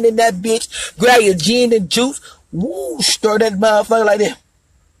gin in that bitch. Grab your gin and juice. Woo, stir that motherfucker like that.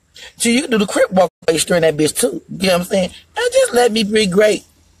 So you can do the crip walk while you stirring that bitch too. You know what I'm saying? And just let me be great.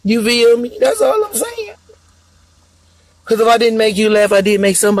 You feel me? That's all I'm saying. Because if I didn't make you laugh, I did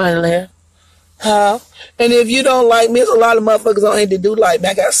make somebody laugh. Huh? And if you don't like me, there's a lot of motherfuckers on here that do like me.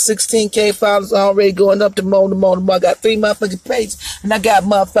 I got 16K followers already going up to more. I got 3 motherfucking pages. And I got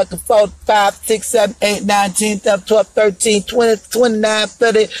motherfucking 4, 5, 6, 7, 8, 9, 10, 11, 12, 13, 20, 29,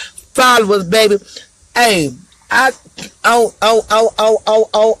 30 followers, baby. Hey, on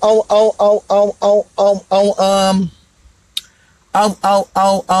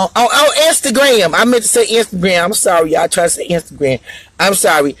Instagram. I meant to say Instagram. I'm sorry, y'all. I tried to say Instagram. I'm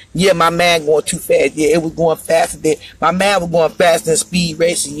sorry. Yeah, my man going too fast. Yeah, it was going faster than my man was going faster than speed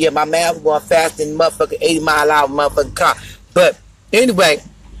racing. Yeah, my man was going faster than motherfucking 80 mile an hour motherfucking car. But anyway,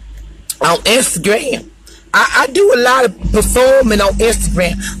 on Instagram, I do a lot of performing on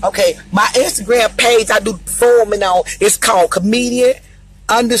Instagram. Okay, my Instagram page I do performing on. It's called comedian_T_me.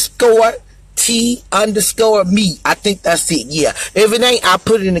 I think that's it. Yeah. If it ain't, I'll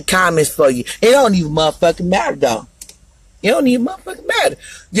put it in the comments for you. It don't even motherfucking matter though. It don't even motherfucking matter.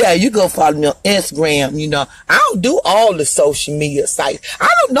 Yeah, you go follow me on Instagram, you know. I don't do all the social media sites. I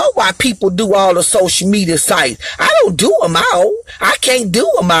don't know why people do all the social media sites. I don't do them all. I can't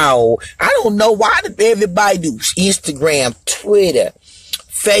do them all. I don't know why everybody do Instagram, Twitter,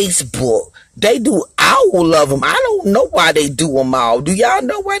 Facebook. They do all of them. I don't know why they do them all. Do y'all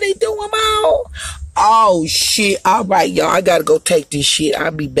know why they do them all? Oh, shit. All right, y'all. I gotta go take this shit.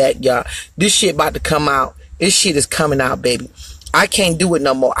 I'll be back, y'all. This shit about to come out. This shit is coming out, baby. I can't do it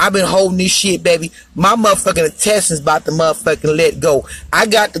no more. I've been holding this shit, baby. My motherfucking intestines about to motherfucking let go. I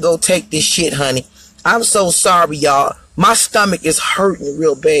got to go take this shit, honey. I'm so sorry, y'all. My stomach is hurting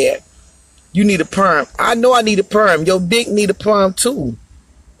real bad. You need a perm. I know I need a perm. Your dick need a perm, too.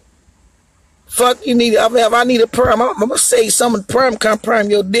 Fuck, you need, if I need a perm, I'm gonna say some perm come perm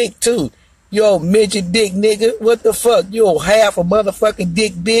your dick, too. Yo, midget dick, nigga. What the fuck? You half a motherfucking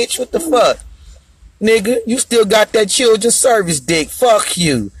dick, bitch. What the fuck? Nigga, you still got that children's service dick. Fuck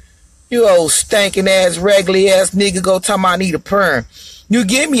you. You old stinking ass, raggedy ass nigga go tell me I need a perm. You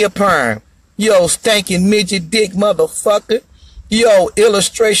give me a perm. You old stinking midget dick motherfucker. You old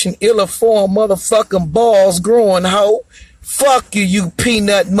illustration, illiform motherfucking balls growing hoe. Fuck you, you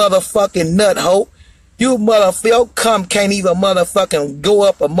peanut motherfucking nut hoe. You motherfucker, cum can't even motherfucking go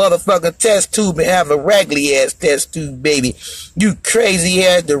up a motherfucking test tube and have a raggedy ass test tube, baby. You crazy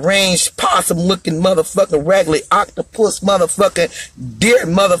ass, deranged possum looking motherfucking raggedy octopus motherfucking deer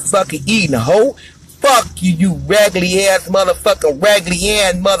motherfucking eating hoe. Fuck you, you raggedy ass motherfucking raggedy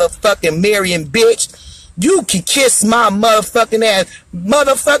ass motherfucking Marion bitch. You can kiss my motherfucking ass.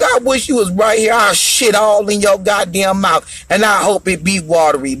 Motherfucker, I wish you was right here. I'll shit all in your goddamn mouth. And I hope it be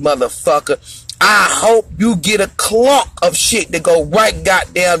watery, motherfucker. I hope you get a clunk of shit to go right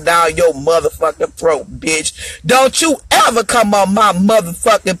goddamn down your motherfucking throat, bitch. Don't you ever come on my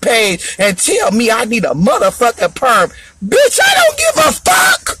motherfucking page and tell me I need a motherfucking perm. Bitch, I don't give a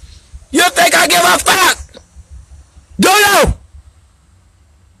fuck. You think I give a fuck? Do you?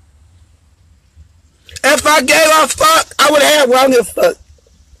 If I gave a fuck, I would have one give a fuck.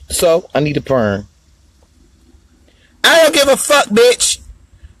 So, I need a perm. I don't give a fuck, bitch.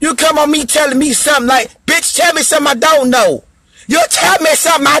 You come on me telling me something like, bitch, tell me something I don't know. You tell me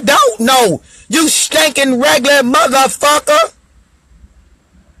something I don't know. You stinking regular motherfucker.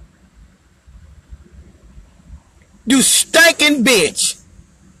 You stinking bitch.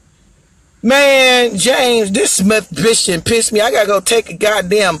 Man, James, this Smith bitch pissed me. I gotta go take a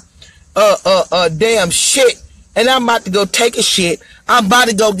goddamn damn shit. And I'm about to go take a shit. I'm about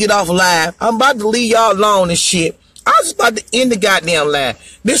to go get off live. I'm about to leave y'all alone and shit. I was about to end the goddamn line.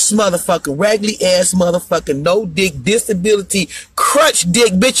 This motherfucking raggedy ass motherfucking no dick disability crutch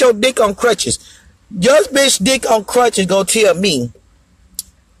dick. Bitch, your dick on crutches. Your bitch dick on crutches go tell me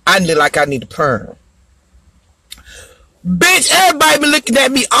I need a perm. Bitch, everybody been looking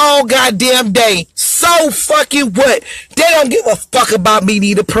at me all goddamn day. So fucking what? They don't give a fuck about me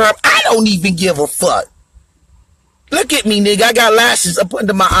need a perm. I don't even give a fuck. Look at me, nigga. I got lashes up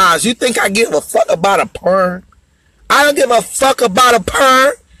under my eyes. You think I give a fuck about a perm? I don't give a fuck about a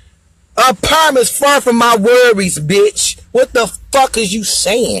perm. A perm is far from my worries, bitch. What the fuck is you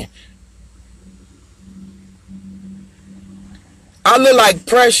saying? I look like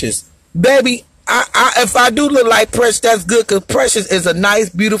Precious. Baby, if I do look like Precious, that's good, because Precious is a nice,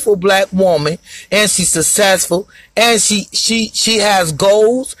 beautiful black woman, and she's successful, and she has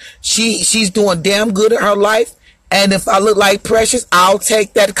goals. She's doing damn good in her life. And if I look like Precious, I'll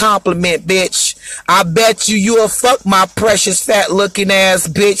take that compliment, bitch. I bet you'll fuck my precious fat looking ass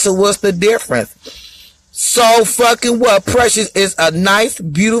bitch. So what's the difference? So fucking what? Precious is a nice,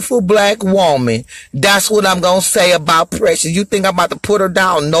 beautiful black woman. That's what I'm gonna say about Precious. You think I'm about to put her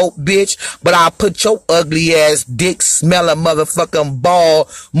down? Nope, bitch. But I'll put your ugly ass dick smelling motherfucking ball,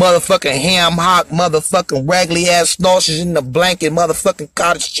 motherfucking ham hock, motherfucking raggedy ass snorches in the blanket, motherfucking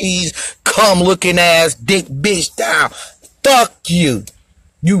cottage cheese, cum looking ass dick bitch down. Fuck you.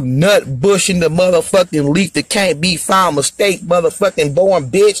 You nut bush in the motherfucking leaf that can't be found, mistake motherfucking born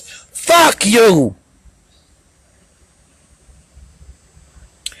bitch. Fuck you.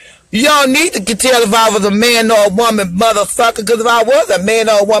 You don't need to tell if I was a man or a woman, motherfucker, because if I was a man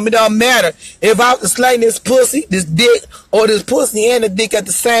or a woman, it don't matter. If I was to slay this pussy, this dick, or this pussy and the dick at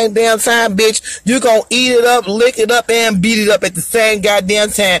the same damn time, bitch, you gonna eat it up, lick it up, and beat it up at the same goddamn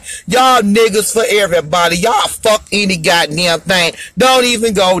time. Y'all niggas for everybody. Y'all fuck any goddamn thing. Don't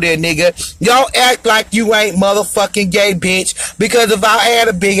even go there, nigga. Y'all act like you ain't motherfucking gay, bitch, because if I had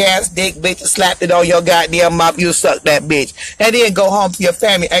a big ass dick, bitch, and slapped it on your goddamn mouth, you'll suck that bitch. And then go home to your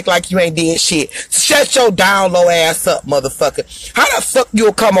family, act like like you ain't did shit. Shut your down low ass up, motherfucker. How the fuck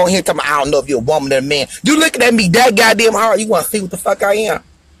you'll come on here talking about, I don't know if you're a woman or a man. You looking at me that goddamn hard, you want to see what the fuck I am?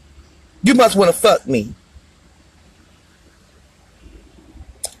 You must want to fuck me.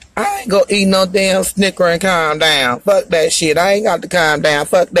 I ain't gonna eat no damn Snicker and calm down. Fuck that shit. I ain't got to calm down.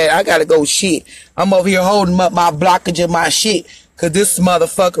 Fuck that. I gotta go shit. I'm over here holding up my blockage of my shit. Cause this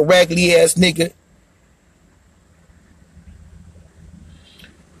motherfucker raggedy ass nigga.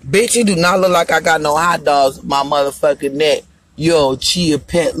 Bitch, you do not look like I got no hot dogs in my motherfucking neck. Yo, Chia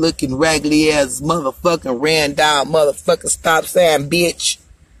Pet looking raggedy ass motherfucking ran down motherfucking stop sign bitch.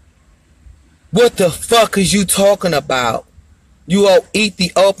 What the fuck is you talking about? You old eat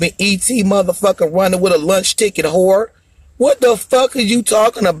the open ET motherfucker running with a lunch ticket whore. What the fuck are you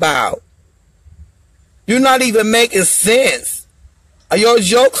talking about? You're not even making sense. Your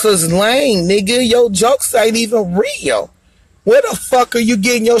jokes is lame, nigga. Your jokes ain't even real. Where the fuck are you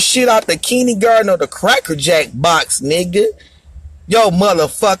getting your shit out the kindergarten or the Cracker Jack box, nigga? Your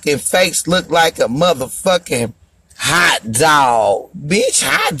motherfucking face look like a motherfucking hot dog. Bitch,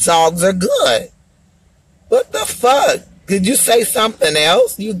 hot dogs are good. What the fuck? Did you say something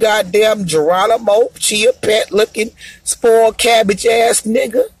else? You goddamn Geronimo, Chia Pet looking, spoiled cabbage ass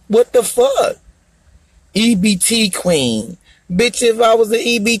nigga? What the fuck? EBT queen. Bitch, if I was an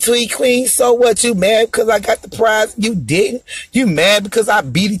EBT queen, so what? You mad because I got the prize? You didn't? You mad because I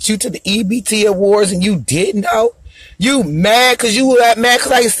beat you to the EBT awards and you didn't, though? You mad because you were mad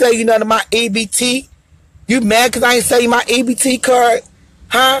because I ain't sell you none of my EBT? You mad because I ain't sell you my EBT card?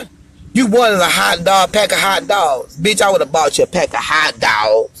 Huh? You wanted a hot dog, pack of hot dogs. Bitch, I would have bought you a pack of hot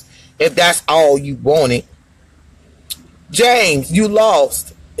dogs if that's all you wanted. James, you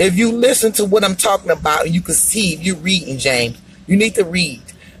lost. If you listen to what I'm talking about, you can see if you're reading, James. You need to read.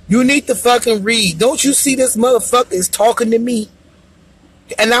 You need to fucking read. Don't you see this motherfucker is talking to me?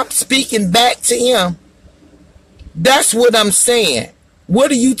 And I'm speaking back to him. That's what I'm saying.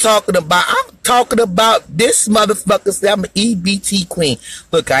 What are you talking about? I'm talking about this motherfucker say I'm an EBT queen.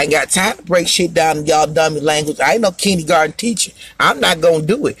 Look, I ain't got time to break shit down in y'all dummy language. I ain't no kindergarten teacher. I'm not gonna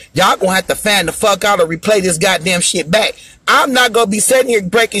do it. Y'all gonna have to fan the fuck out or replay this goddamn shit back. I'm not gonna be sitting here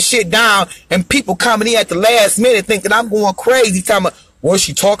breaking shit down and people coming in at the last minute thinking I'm going crazy, talking about what's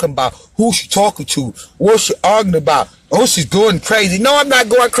she talking about? Who's she talking to? What's she arguing about? Oh, she's going crazy. No, I'm not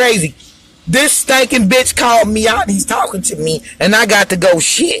going crazy. This stinking bitch called me out. He's talking to me, and I got to go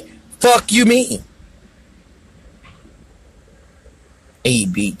shit. Fuck you mean?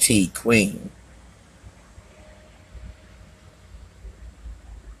 EBT queen.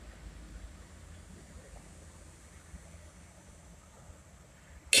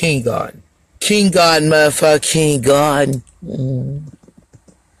 King God. King God, motherfucker, King God.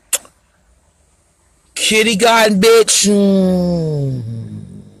 Kitty God, bitch.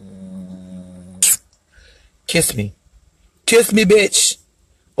 Kiss me. Kiss me, bitch.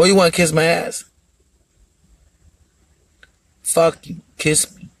 Or you want to kiss my ass? Fuck you.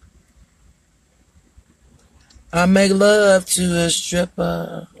 Kiss me. I make love to a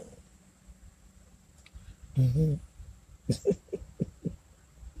stripper.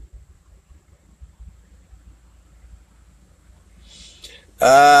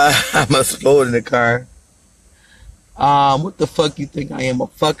 I'm exploding the car. What the fuck you think I am? A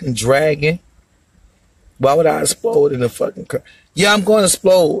fucking dragon? Why would I explode in the fucking car? Yeah, I'm going to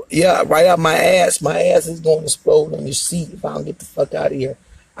explode. Yeah, right out my ass. My ass is going to explode on your seat if I don't get the fuck out of here.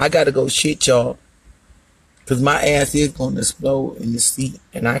 I got to go shit, y'all. Because my ass is going to explode in the seat.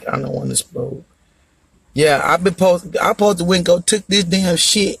 And I don't want to explode. Yeah, I supposed to went and go took this damn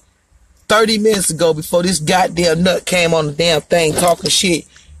shit 30 minutes ago before this goddamn nut came on the damn thing talking shit.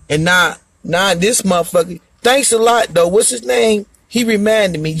 And now this motherfucker. Thanks a lot, though. What's his name? He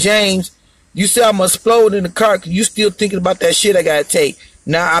reminded me, James. You said I'm going to explode in the car because you still thinking about that shit I got to take.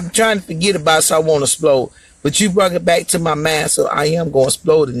 Now, I'm trying to forget about it so I won't explode. But you brought it back to my mind, so I am going to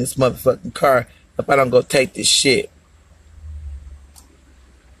explode in this motherfucking car if I don't go take this shit.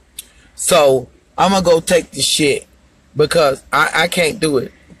 So, I'm going to go take this shit because I can't do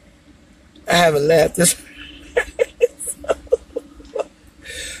it. I haven't laughed this.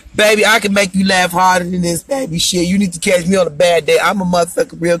 Baby, I can make you laugh harder than this, baby. Shit, you need to catch me on a bad day. I'm a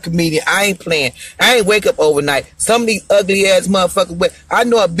motherfucking real comedian. I ain't playing. I ain't wake up overnight. Some of these ugly ass motherfuckers. I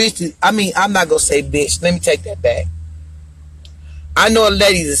know a bitch. I'm not gonna say bitch. Let me take that back. I know a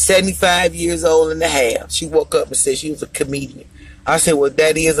lady that's 75 years old and a half. She woke up and said she was a comedian. I said, well,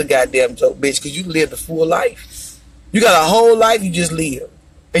 that is a goddamn joke, bitch, because you lived a full life. You got a whole life you just live.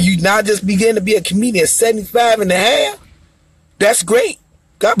 And you now just begin to be a comedian at 75 and a half? That's great.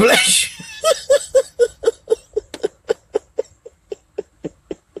 God bless you.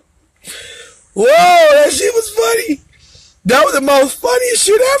 Whoa, that shit was funny. That was the most funniest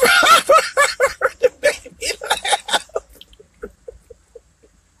shit ever. It made me laugh.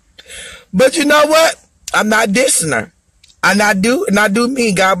 But you know what? I'm not dissing her. And I do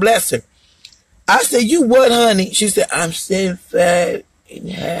mean God bless her. I said, you what, honey? She said, I'm 75.5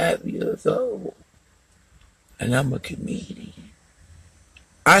 years old. And I'm a comedian.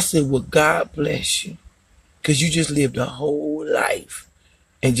 I said, well, God bless you. Because you just lived a whole life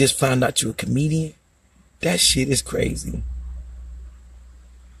and just found out you're a comedian. That shit is crazy.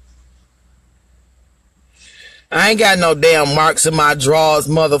 I ain't got no damn marks in my drawers,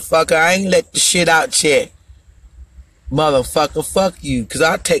 motherfucker. I ain't let the shit out yet. Motherfucker, fuck you. Because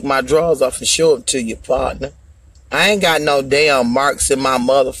I'll take my drawers off and show them to you, partner. I ain't got no damn marks in my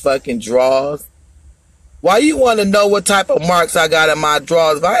motherfucking drawers. Why you want to know what type of marks I got in my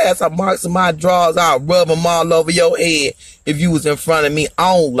drawers? If I had some marks in my drawers, I'll rub them all over your head if you was in front of me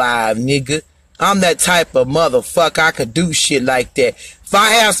on live, nigga. I'm that type of motherfucker. I could do shit like that. If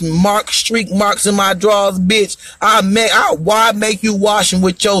I have some streak marks in my drawers, bitch, why make you washing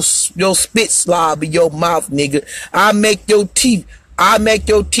with your spit slob in your mouth, nigga? I make your teeth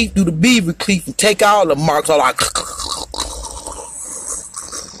do the beaver cleat and take all the marks all like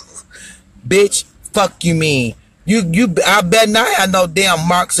bitch. Fuck you mean? I bet not have no damn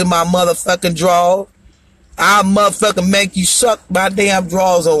marks in my motherfucking drawers. I'll motherfucking make you suck my damn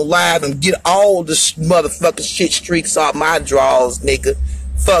drawers on live and get all the motherfucking shit streaks off my drawers, nigga.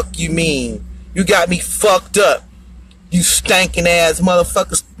 Fuck you mean? You got me fucked up. You stinking ass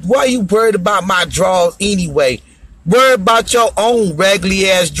motherfuckers. Why you worried about my drawers anyway? Worry about your own raggedy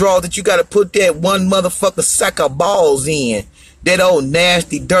ass drawers that you gotta put that one motherfucker sack of balls in. That old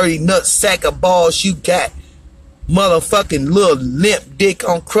nasty, dirty nut sack of balls you got. Motherfucking little limp dick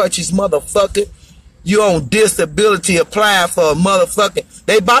on crutches, motherfucker. You on disability applying for a motherfucking.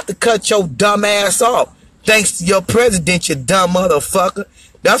 They about to cut your dumb ass off. Thanks to your president, you dumb motherfucker.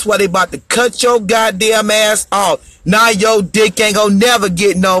 That's why they about to cut your goddamn ass off. Now your dick ain't gonna never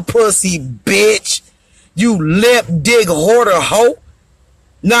get no pussy, bitch. You limp dick hoarder hoe.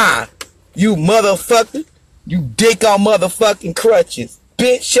 Nah, you motherfucker. You dick on motherfucking crutches.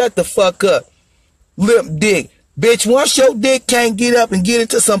 Bitch, shut the fuck up. Limp dick. Bitch, once your dick can't get up and get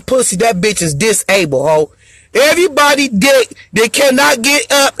into some pussy, that bitch is disabled, ho. Everybody dick that cannot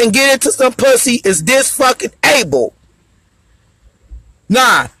get up and get into some pussy is this fucking able.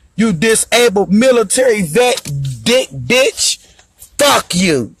 Nah, you disabled military vet dick bitch. Fuck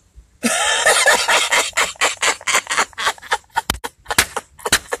you.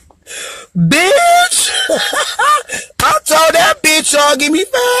 Bitch! I told that bitch y'all give me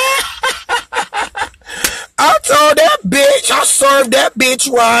five. I told that bitch I served that bitch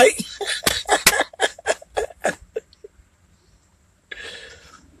right.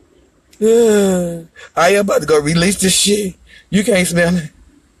 I am about to go release this shit. You can't smell it.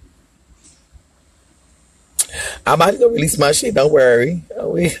 I'm about to go release my shit. Don't worry.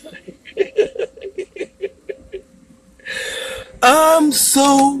 I'm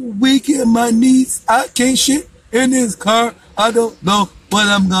so weak in my knees. I can't shit in this car. I don't know what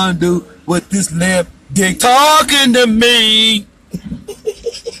I'm gonna do with this lamp dick talking to me.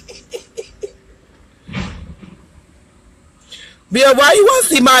 Bill, why you want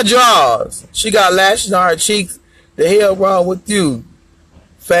to see my drawers? She got lashes on her cheeks. The hell wrong with you,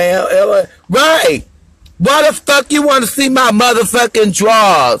 fam? Right. Why the fuck you want to see my motherfucking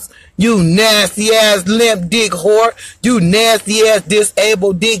drawers? You nasty ass limp dick whore. You nasty ass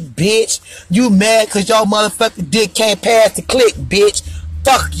disabled dick bitch. You mad cause your motherfucking dick can't pass the click, bitch.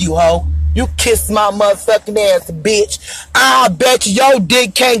 Fuck you, hoe. You kiss my motherfucking ass, bitch. I bet you your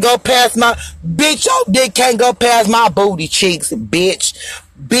dick can't go past my... Bitch, your dick can't go past my booty cheeks, bitch.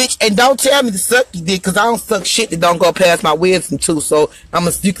 Bitch, and don't tell me to suck your dick, cause I don't suck shit that don't go past my wisdom too, so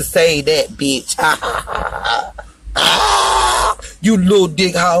you can say that, bitch. You little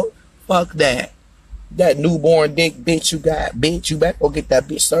dick hoe. Fuck that. That newborn dick bitch you got, bitch. You better go get that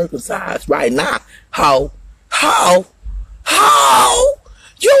bitch circumcised right now. Hoe. Hoe. Hoe.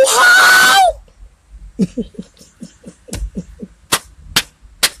 You hoe.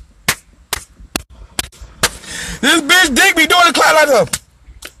 This bitch dick be doing the clap like a...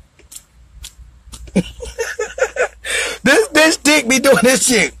 This bitch dick be doing this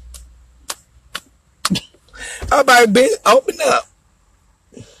shit. I'm like, bitch, open up.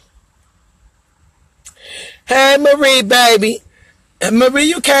 Hey, Marie, baby. Marie,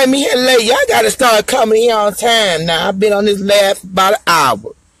 you came in here late. Y'all got to start coming here on time now. I've been on this lab for about an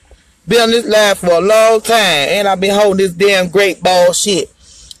hour. Been on this lab for a long time. And I've been holding this damn great ball shit.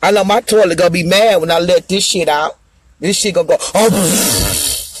 I know my toilet gonna be mad when I let this shit out. This shit gonna go,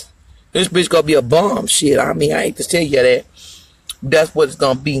 oh. This bitch gonna be a bomb. Shit, I mean, I hate to tell you that. That's what it's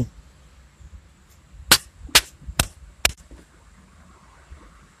gonna be.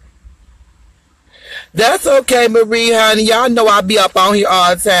 That's okay, Marie, honey. Y'all know I be up on here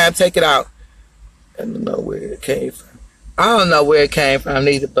all the time. Take it out. I don't know where it came from. I don't know where it came from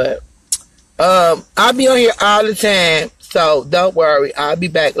either, but I be on here all the time. So don't worry. I'll be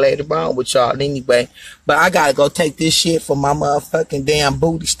back later on with y'all anyway. But I gotta go take this shit for my motherfucking damn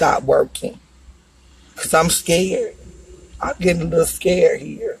booty stop working. Cause I'm scared. I'm getting a little scared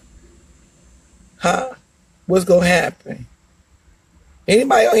here. Huh? What's gonna happen?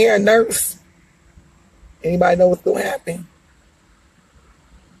 Anybody on here a nurse? Anybody know what's gonna happen?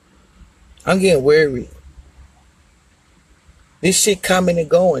 I'm getting worried. This shit coming and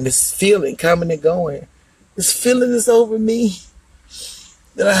going. This feeling coming and going. This feeling is over me.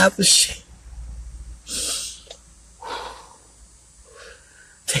 That I have to shit.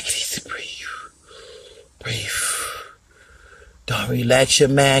 Take it easy. Breathe. Breathe. Don't relax your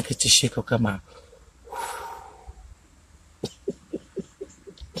mind because this shit gonna come out.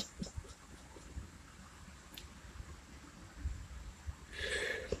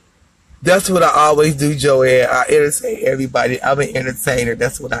 That's what I always do, Joanne. I entertain everybody. I'm an entertainer.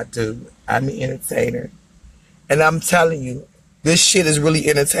 That's what I do. I'm an entertainer. And I'm telling you, this shit is really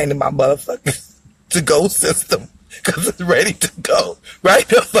entertaining my motherfucking to-go system. Because it's ready to go. Right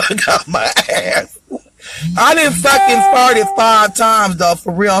the fuck out my ass. I done fucking farted 5 times, though,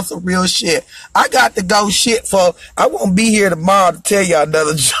 for real, on some real shit. I got to go shit for... I won't be here tomorrow to tell y'all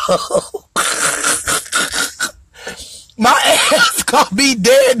another joke. My ass gonna be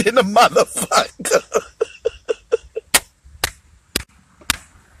dead in the motherfucker.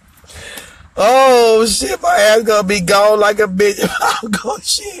 Oh shit, my ass gonna be gone like a bitch. I'm going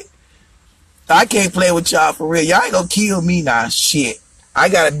shit. I can't play with y'all for real. Y'all ain't gonna kill me now. Shit. I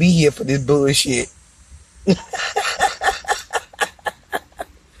gotta be here for this bullshit.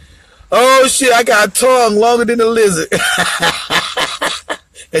 Oh shit, I got a tongue longer than a lizard.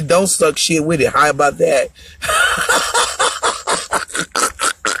 And don't suck shit with it. How about that?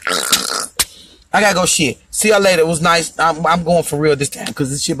 I gotta go shit. See y'all later. It was nice. I'm going for real this time because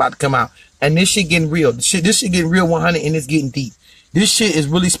this shit about to come out. And this shit getting real. This shit getting real 100 and it's getting deep. This shit is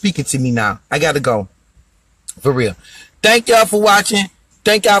really speaking to me now. I gotta go. For real. Thank y'all for watching.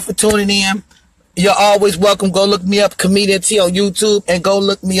 Thank y'all for tuning in. You're always welcome. Go look me up, Comedian T on YouTube, and go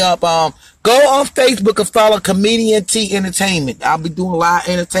look me up. Go on Facebook and follow Comedian T Entertainment. I'll be doing live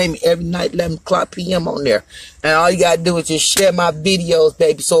entertainment every night, 11 o'clock p.m. on there. And all you gotta do is just share my videos,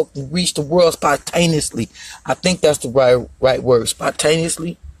 baby, so it can reach the world spontaneously. I think that's the right word,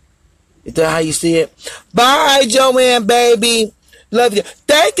 spontaneously. Is that how you see it? Bye, Joanne, baby. Love you.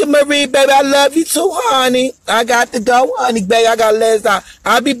 Thank you, Marie, baby. I love you too, honey. I got to go, honey, baby. I got legs out.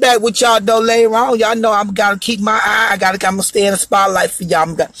 I'll be back with y'all, though, later on. Y'all know I'm going to keep my eye. I'm going to stay in the spotlight for y'all.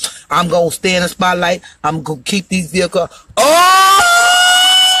 I'm going to stay in the spotlight. I'm going to keep these vehicles. Oh!